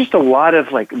so there was just a lot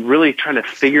of like really trying to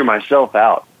figure myself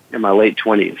out in my late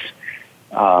 20s.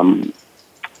 And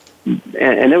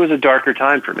it was a darker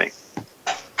time for me.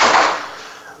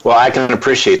 Well, I can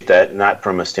appreciate that, not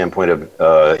from a standpoint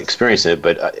of experiencing it,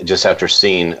 but just after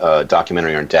seeing a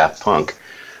documentary on Daft Punk,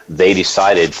 they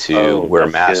decided to wear a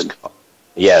mask. Good.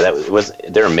 Yeah,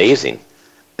 they're amazing.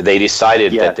 They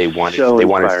decided that they wanted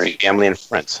family and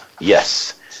friends.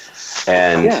 Yes.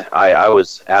 And I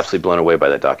was absolutely blown away by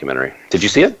that documentary. Did you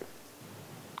see it?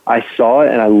 I saw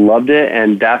it and I loved it,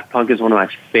 and Daft Punk is one of my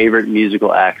favorite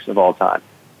musical acts of all time.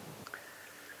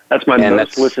 That's my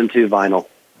most listened to vinyl.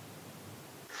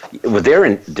 Well,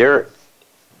 they're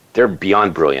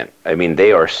beyond brilliant. I mean,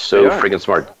 they are so freaking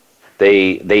smart.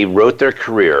 They wrote their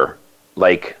career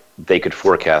like they could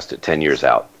forecast it 10 years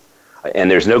out.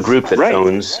 And there's no group that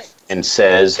owns and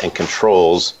says and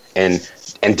controls and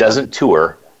doesn't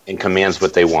tour and commands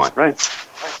what they want. Right.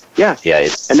 Yeah. Yeah.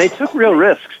 And they took real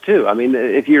risks too. I mean,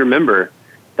 if you remember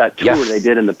that tour they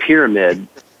did in the Pyramid,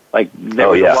 like there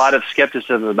was a lot of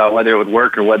skepticism about whether it would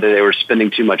work or whether they were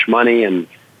spending too much money. And,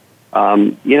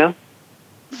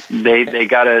 they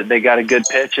got a good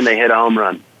pitch and they hit a home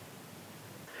run.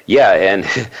 Yeah. And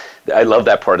I love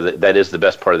that part of that is the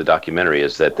best part of the documentary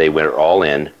is that they went all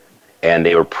in and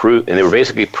they were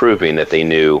basically proving that they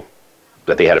knew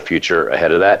that they had a future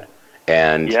ahead of that.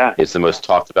 And it's the most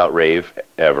talked about rave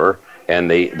ever. And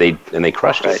they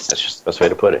crushed it. That's just the best way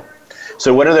to put it.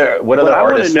 So what other artists? What I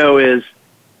want to know is,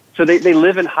 so they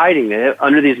live in hiding. They have,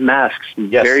 under these masks.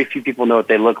 Yes. Very few people know what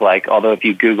they look like. Although if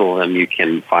you Google them, you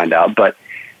can find out. But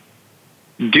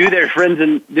do their friends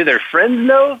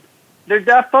know they're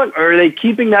Daft Punk, or are they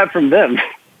keeping that from them?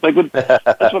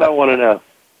 That's what I want to know.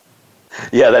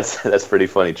 Yeah, that's pretty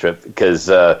funny, Trip. Because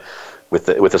with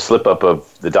the slip up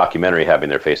of the documentary having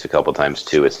their face a couple times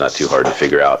too, it's not too hard to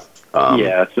figure out.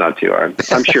 It's not too hard.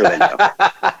 I'm sure they know.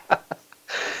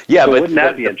 Yeah, so but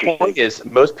the point is,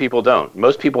 most people don't.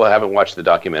 Most people haven't watched the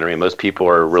documentary, and most people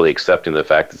are really accepting the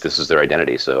fact that this is their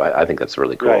identity. So I think that's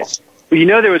really cool. Right.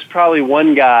 Well, there was probably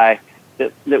one guy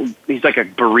that he's like a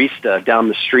barista down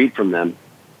the street from them,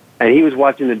 and he was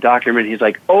watching the documentary. He's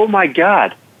like, "Oh my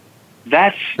God,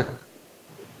 that's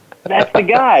the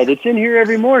guy that's in here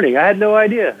every morning. I had no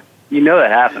idea."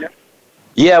 That happened.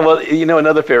 Yeah, well,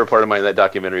 another favorite part of mine in that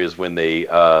documentary is when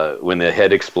when the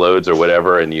head explodes or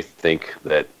whatever, and you think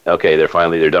that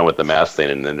they're done with the mask thing,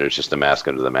 and then there's just a mask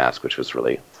under the mask, which was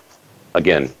really,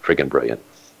 again, freaking brilliant.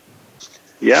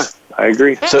 Yeah, I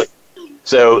agree.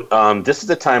 So this is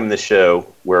the time in the show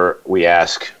where we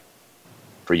ask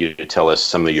for you to tell us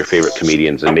some of your favorite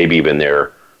comedians and maybe even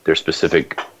their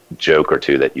specific joke or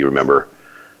two that you remember,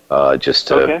 just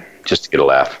to get a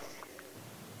laugh.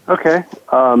 Okay.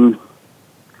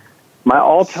 My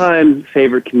all-time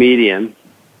favorite comedian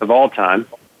of all time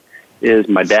is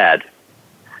my dad.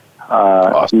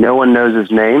 Awesome. No one knows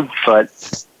his name, but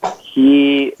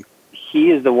he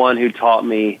is the one who taught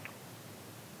me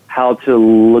how to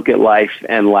look at life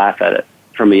and laugh at it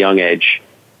from a young age.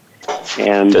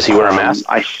 And does he wear a mask?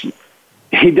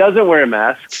 He doesn't wear a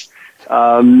mask.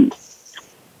 My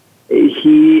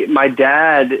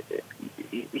dad,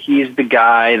 he's the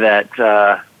guy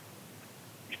that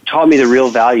taught me the real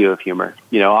value of humor.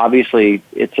 You know, obviously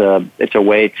it's a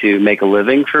way to make a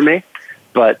living for me,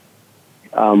 but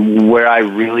where I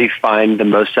really find the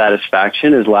most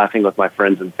satisfaction is laughing with my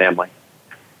friends and family.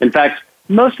 In fact,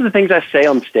 most of the things I say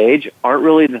on stage aren't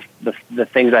really the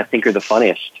things I think are the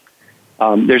funniest.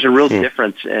 There's a real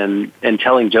difference in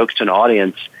telling jokes to an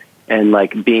audience and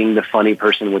like being the funny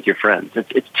person with your friends.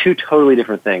 It's two totally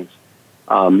different things.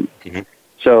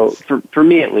 So for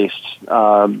me at least,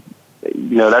 you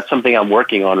know, that's something I'm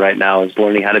working on right now, is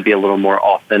learning how to be a little more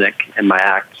authentic in my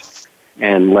act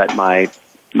and let my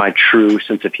true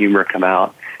sense of humor come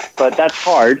out. But that's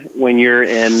hard when you're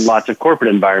in lots of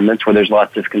corporate environments where there's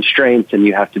lots of constraints and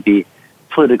you have to be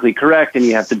politically correct and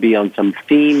you have to be on some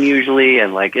theme usually.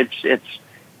 And like,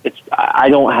 I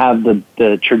don't have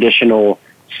the traditional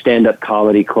stand-up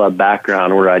comedy club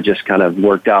background where I just kind of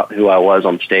worked out who I was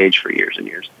on stage for years and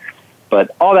years.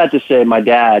 But all that to say, my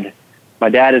dad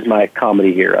is my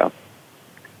comedy hero.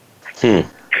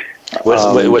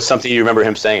 What's something you remember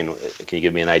him saying? Can you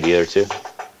give me an idea or two?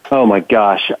 Oh my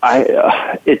gosh,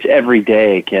 it's every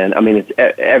day, Ken. I mean, it's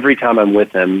every time I'm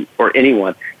with him or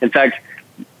anyone. In fact,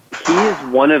 he's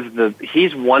one of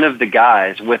the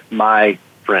guys with my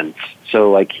friends.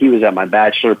 So like, he was at my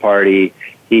bachelor party.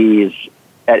 He's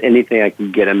at anything I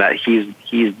can get him at. He's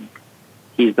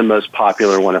the most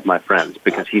popular one of my friends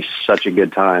because he's such a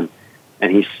good time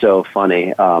and he's so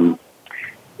funny.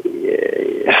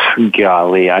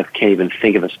 Golly, I can't even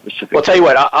think of a specific. Well, I'll tell you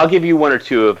what. I'll give you one or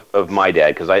two of my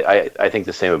dad, because I think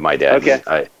the same of my dad. Okay.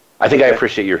 I think I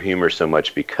appreciate your humor so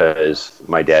much because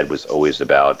my dad was always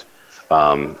about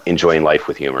enjoying life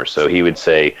with humor. So he would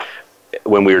say,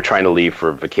 when we were trying to leave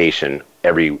for vacation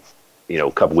every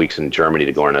couple weeks in Germany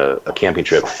to go on a camping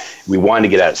trip, we wanted to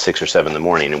get out at 6 or 7 in the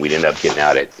morning, and we'd end up getting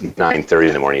out at 9:30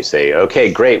 in the morning. He'd say,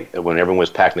 okay, great. When everyone was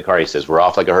packed in the car, he says, we're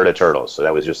off like a herd of turtles. So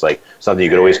that was just like something you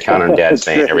could always count on Dad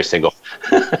saying every single.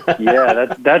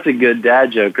 Yeah, that's a good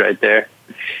dad joke right there.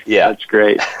 Yeah. That's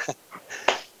great.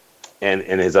 And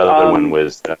his other one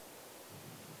was...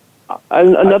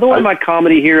 another one of my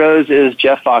comedy heroes is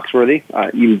Jeff Foxworthy.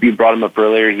 You brought him up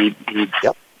earlier. He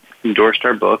endorsed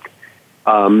our book.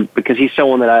 Because he's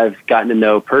someone that I've gotten to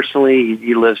know personally.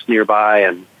 He lives nearby,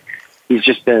 and he's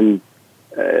just been,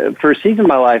 for a season of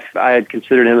my life, I had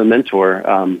considered him a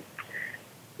mentor.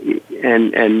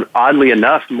 And oddly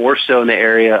enough, more so in the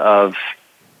area of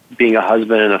being a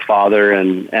husband and a father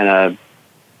and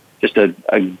just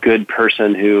a good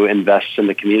person who invests in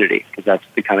the community, because that's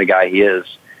the kind of guy he is.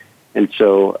 And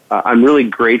so I'm really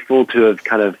grateful to have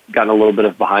kind of gotten a little bit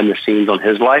of behind the scenes on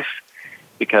his life,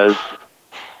 because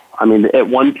I mean, at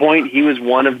one point, he was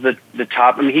one of the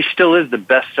top. I mean, he still is the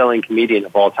best-selling comedian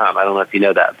of all time. I don't know if you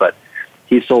know that, but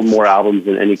he's sold more albums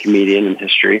than any comedian in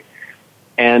history.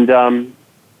 And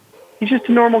he's just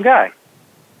a normal guy.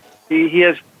 He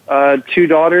has 2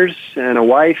 daughters and a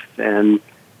wife, and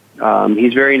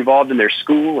he's very involved in their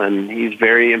school, and he's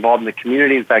very involved in the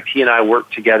community. In fact, he and I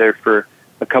worked together for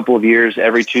a couple of years.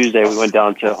 Every Tuesday, we went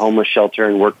down to a homeless shelter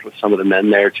and worked with some of the men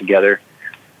there together.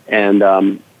 And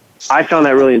I found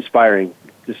that really inspiring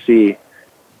to see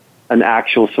an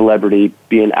actual celebrity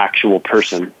be an actual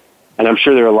person. And I'm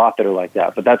sure there are a lot that are like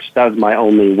that, but that was my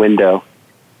only window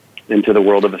into the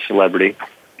world of a celebrity.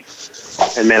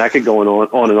 And man, I could go on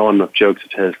and on with jokes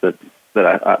of his that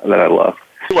I love.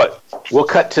 What? We'll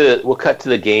cut to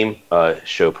the game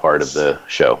show part of the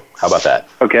show. How about that?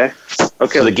 Okay.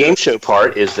 So the game show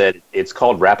part is that it's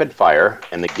called Rapid Fire,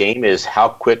 and the game is how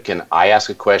quick can I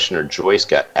ask a question or Joyce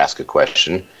ask a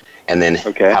question. And then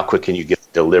how quick can you get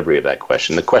the delivery of that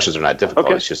question? The questions are not difficult.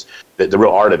 Okay. It's just the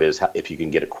real art of it is if you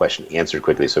can get a question answered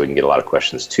quickly so we can get a lot of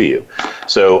questions to you.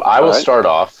 So I will start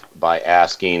off by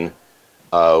asking,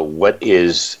 what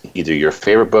is either your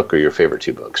favorite book or your favorite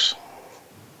 2 books?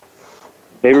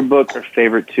 Favorite book or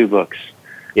favorite 2 books?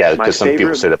 Yeah, because some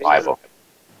people say the Bible.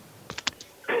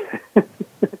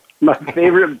 My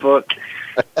favorite book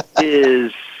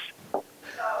is...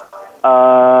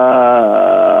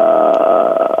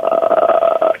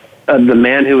 The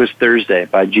Man Who Was Thursday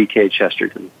by G.K.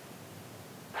 Chesterton.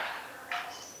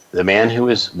 The Man Who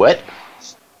Was what?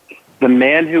 The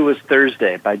Man Who Was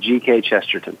Thursday by G.K.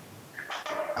 Chesterton.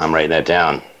 I'm writing that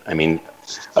down. I mean,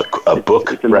 a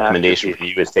book recommendation from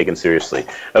you is taken seriously.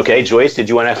 Okay, Joyce, did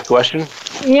you want to ask a question?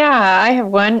 Yeah, I have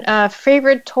one.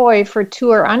 Favorite toy for 2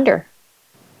 or under?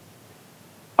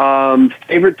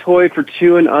 Favorite toy for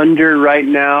 2 and under right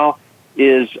now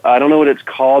is, I don't know what it's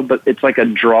called, but it's like a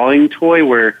drawing toy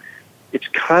where it's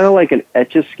kind of like an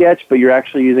Etch-a-Sketch, but you're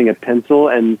actually using a pencil,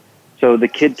 and so the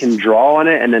kid can draw on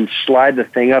it and then slide the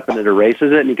thing up and it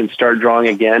erases it, and you can start drawing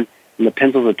again. And the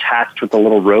pencil's attached with a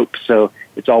little rope, so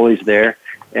it's always there.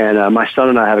 And my son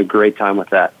and I have a great time with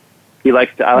that. I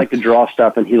like to draw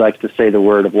stuff, and he likes to say the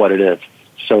word of what it is.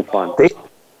 So fun.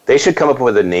 They should come up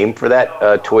with a name for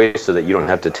that toy so that you don't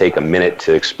have to take a minute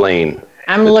to explain.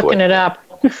 I'm looking it up.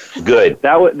 Good.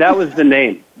 That was the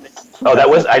name. Oh,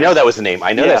 I know that was the name.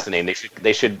 I know that's the name.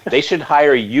 They should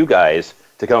hire you guys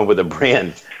to come up with a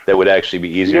brand that would actually be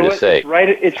easier to say.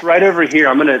 It's right over here.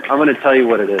 I'm gonna tell you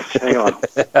what it is. Hang on.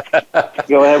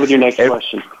 Go ahead with your next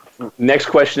question. Next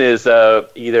question is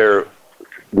either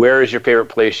where is your favorite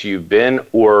place you've been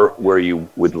or where you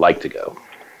would like to go?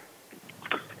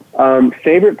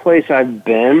 Favorite place I've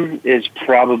been is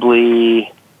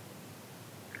probably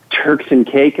Turks and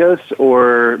Caicos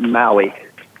or Maui.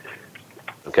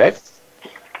 Okay.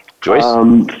 Joyce?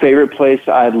 Favorite place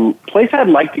I'd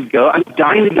like to go. I'm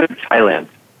dying to go to Thailand.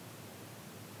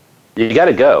 You got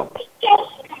to go.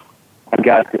 I've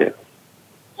got to.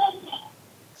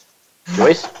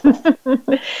 Joyce?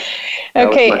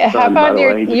 Okay, how about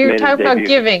you're talking about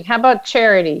giving. How about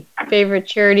charity? Favorite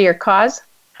charity or cause?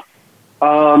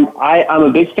 I'm a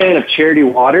big fan of Charity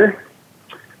Water.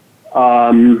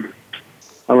 I don't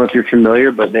know if you're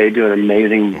familiar, but they do an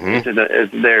amazing.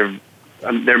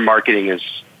 Their marketing is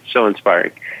so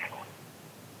inspiring.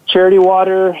 Charity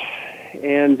Water,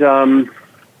 and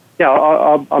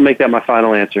I'll make that my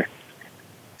final answer.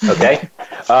 Okay.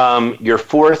 Your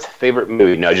 4th favorite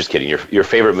movie? No, just kidding. Your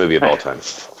favorite movie of all time?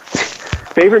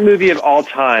 Favorite movie of all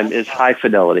time is High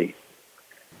Fidelity.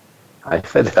 High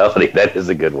Fidelity. That is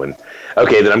a good one.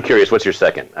 Okay, then I'm curious. What's your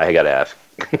second? I got to ask.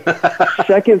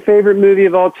 Second favorite movie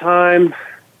of all time.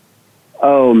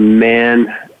 Oh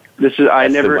man, That's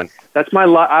my.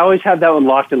 I always have that one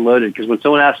locked and loaded because when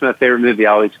someone asks me my favorite movie,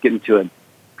 I always get into a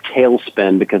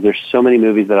tailspin because there's so many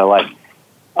movies that I like.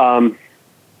 How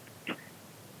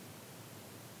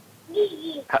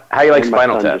you like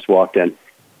Spinal Tap? Just walked in.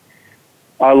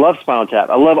 I love Spinal Tap.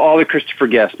 I love all the Christopher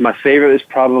Guest. My favorite is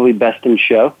probably Best in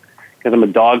Show because I'm a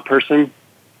dog person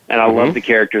and I love the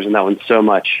characters in that one so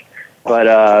much.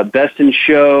 But Best in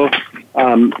Show,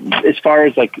 as far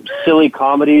as like silly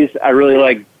comedies, I really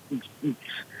like.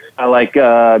 I like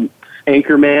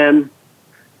Anchorman.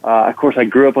 Of course, I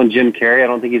grew up on Jim Carrey. I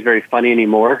don't think he's very funny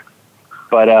anymore,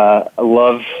 but I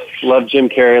love Jim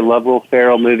Carrey. Love Will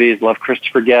Ferrell movies. Love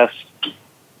Christopher Guest.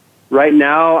 Right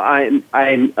now, I'm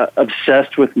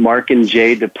obsessed with Mark and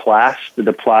Jay Duplass, the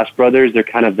Duplass brothers. They're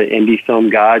kind of the indie film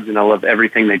gods, and I love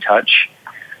everything they touch.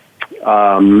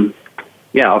 I'll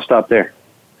stop there.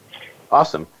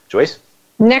 Awesome. Joyce?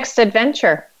 Next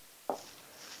adventure.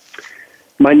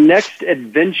 My next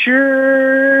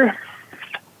adventure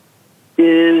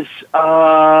is,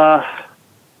 I'm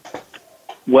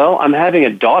having a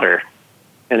daughter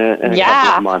in a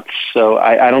couple of months, so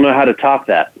I don't know how to top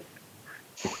that.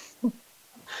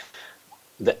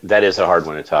 That is a hard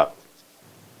one to top.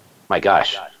 My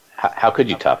gosh, how could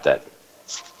you top that?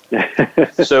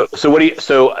 So what do you?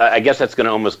 So I guess that's going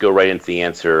to almost go right into the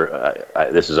answer.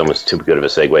 This is almost too good of a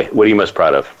segue. What are you most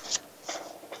proud of?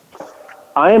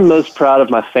 I am most proud of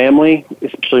my family,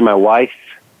 especially my wife.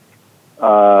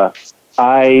 I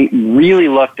really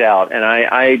lucked out, and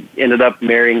I ended up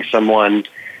marrying someone,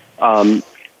 for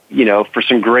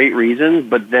some great reasons.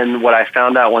 But then what I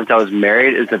found out once I was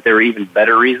married is that there were even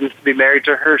better reasons to be married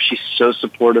to her. She's so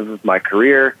supportive of my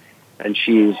career, and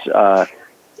she's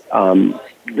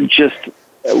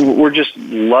we're just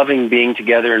loving being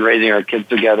together and raising our kids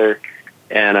together.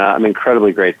 And I'm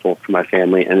incredibly grateful for my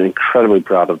family and incredibly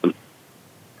proud of them.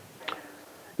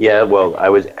 Yeah, well, I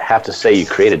would have to say you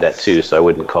created that too, so I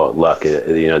wouldn't call it luck.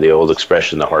 The old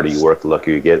expression, the harder you work, the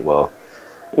luckier you get. Well,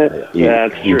 that's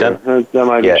true. That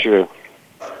might be true.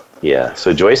 Yeah.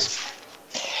 So, Joyce?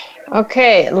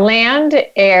 Okay, land,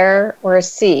 air, or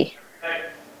sea?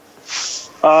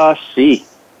 Sea.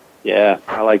 Yeah,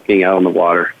 I like being out on the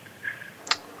water.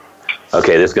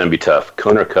 Okay, this is going to be tough.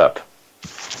 Cone or cup?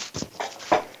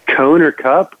 Cone or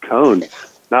cup? Cone.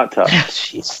 Not tough.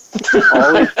 Jeez.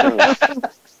 Always cone.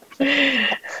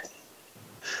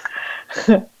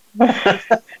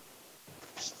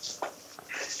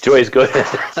 Joyce, go ahead.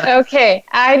 Okay,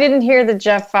 I didn't hear the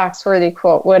Jeff Foxworthy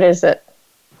quote. What is it?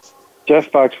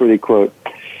 Jeff Foxworthy quote.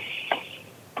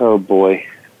 Oh boy.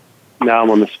 Now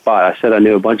I'm on the spot. I said I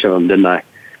knew a bunch of them, didn't I?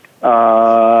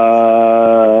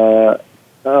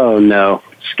 Oh no,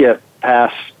 skip,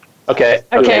 pass. Okay.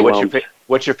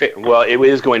 What's your favorite? Well, it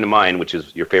is going to mine, which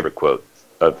is your favorite quote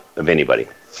of anybody.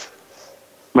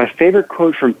 My favorite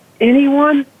quote from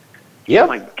anyone? Yeah. Oh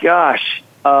my gosh.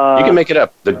 You can make it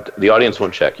up. The audience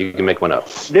won't check. You can make one up.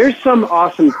 There's some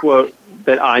awesome quote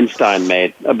that Einstein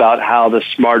made about how the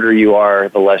smarter you are,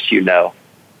 the less you know.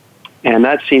 And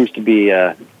that seems to be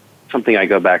something I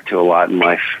go back to a lot in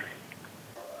life.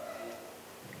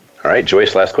 All right,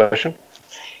 Joyce, last question.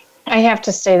 I have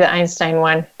to say the Einstein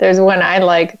one. There's one I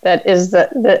like that is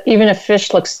that even a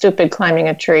fish looks stupid climbing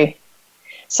a tree.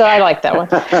 So I like that one.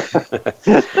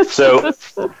 So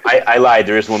I lied.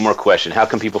 There is one more question. How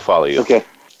can people follow you? Okay.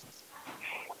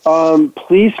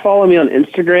 Please follow me on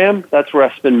Instagram. That's where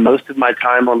I spend most of my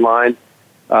time online.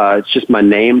 It's just my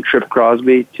name, Trip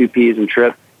Crosby, 2 P's and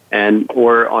Trip.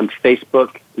 Or on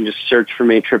Facebook, you just search for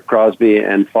me, Trip Crosby,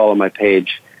 and follow my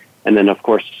page. And then, of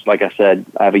course, like I said,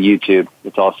 I have a YouTube.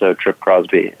 It's also Trip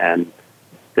Crosby and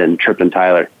then Trip and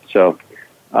Tyler. So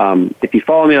if you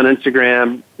follow me on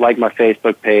Instagram, like my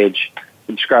Facebook page,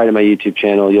 subscribe to my YouTube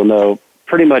channel, you'll know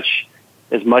pretty much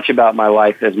as much about my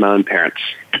life as my own parents.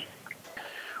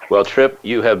 Well, Trip,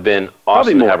 you have been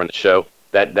awesome having the show.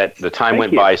 That the time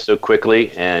went by so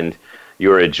quickly, and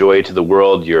you're a joy to the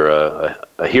world. You're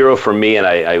a hero for me, and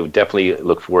I definitely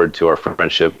look forward to our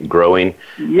friendship growing.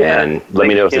 Yeah. And let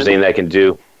me know if there's anything I can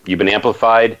do. You've been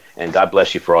amplified, and God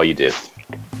bless you for all you do.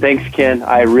 Thanks, Ken.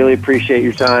 I really appreciate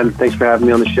your time. Thanks for having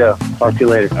me on the show. Talk to you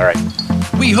later. All right.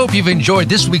 We hope you've enjoyed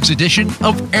this week's edition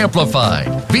of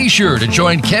Amplified. Be sure to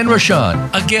join Ken Rochon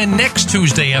again next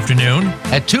Tuesday afternoon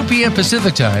at 2 p.m.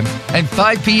 Pacific Time and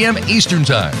 5 p.m. Eastern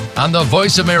Time on the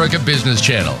Voice America Business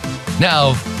Channel.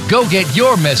 Now, go get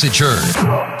your message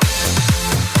heard.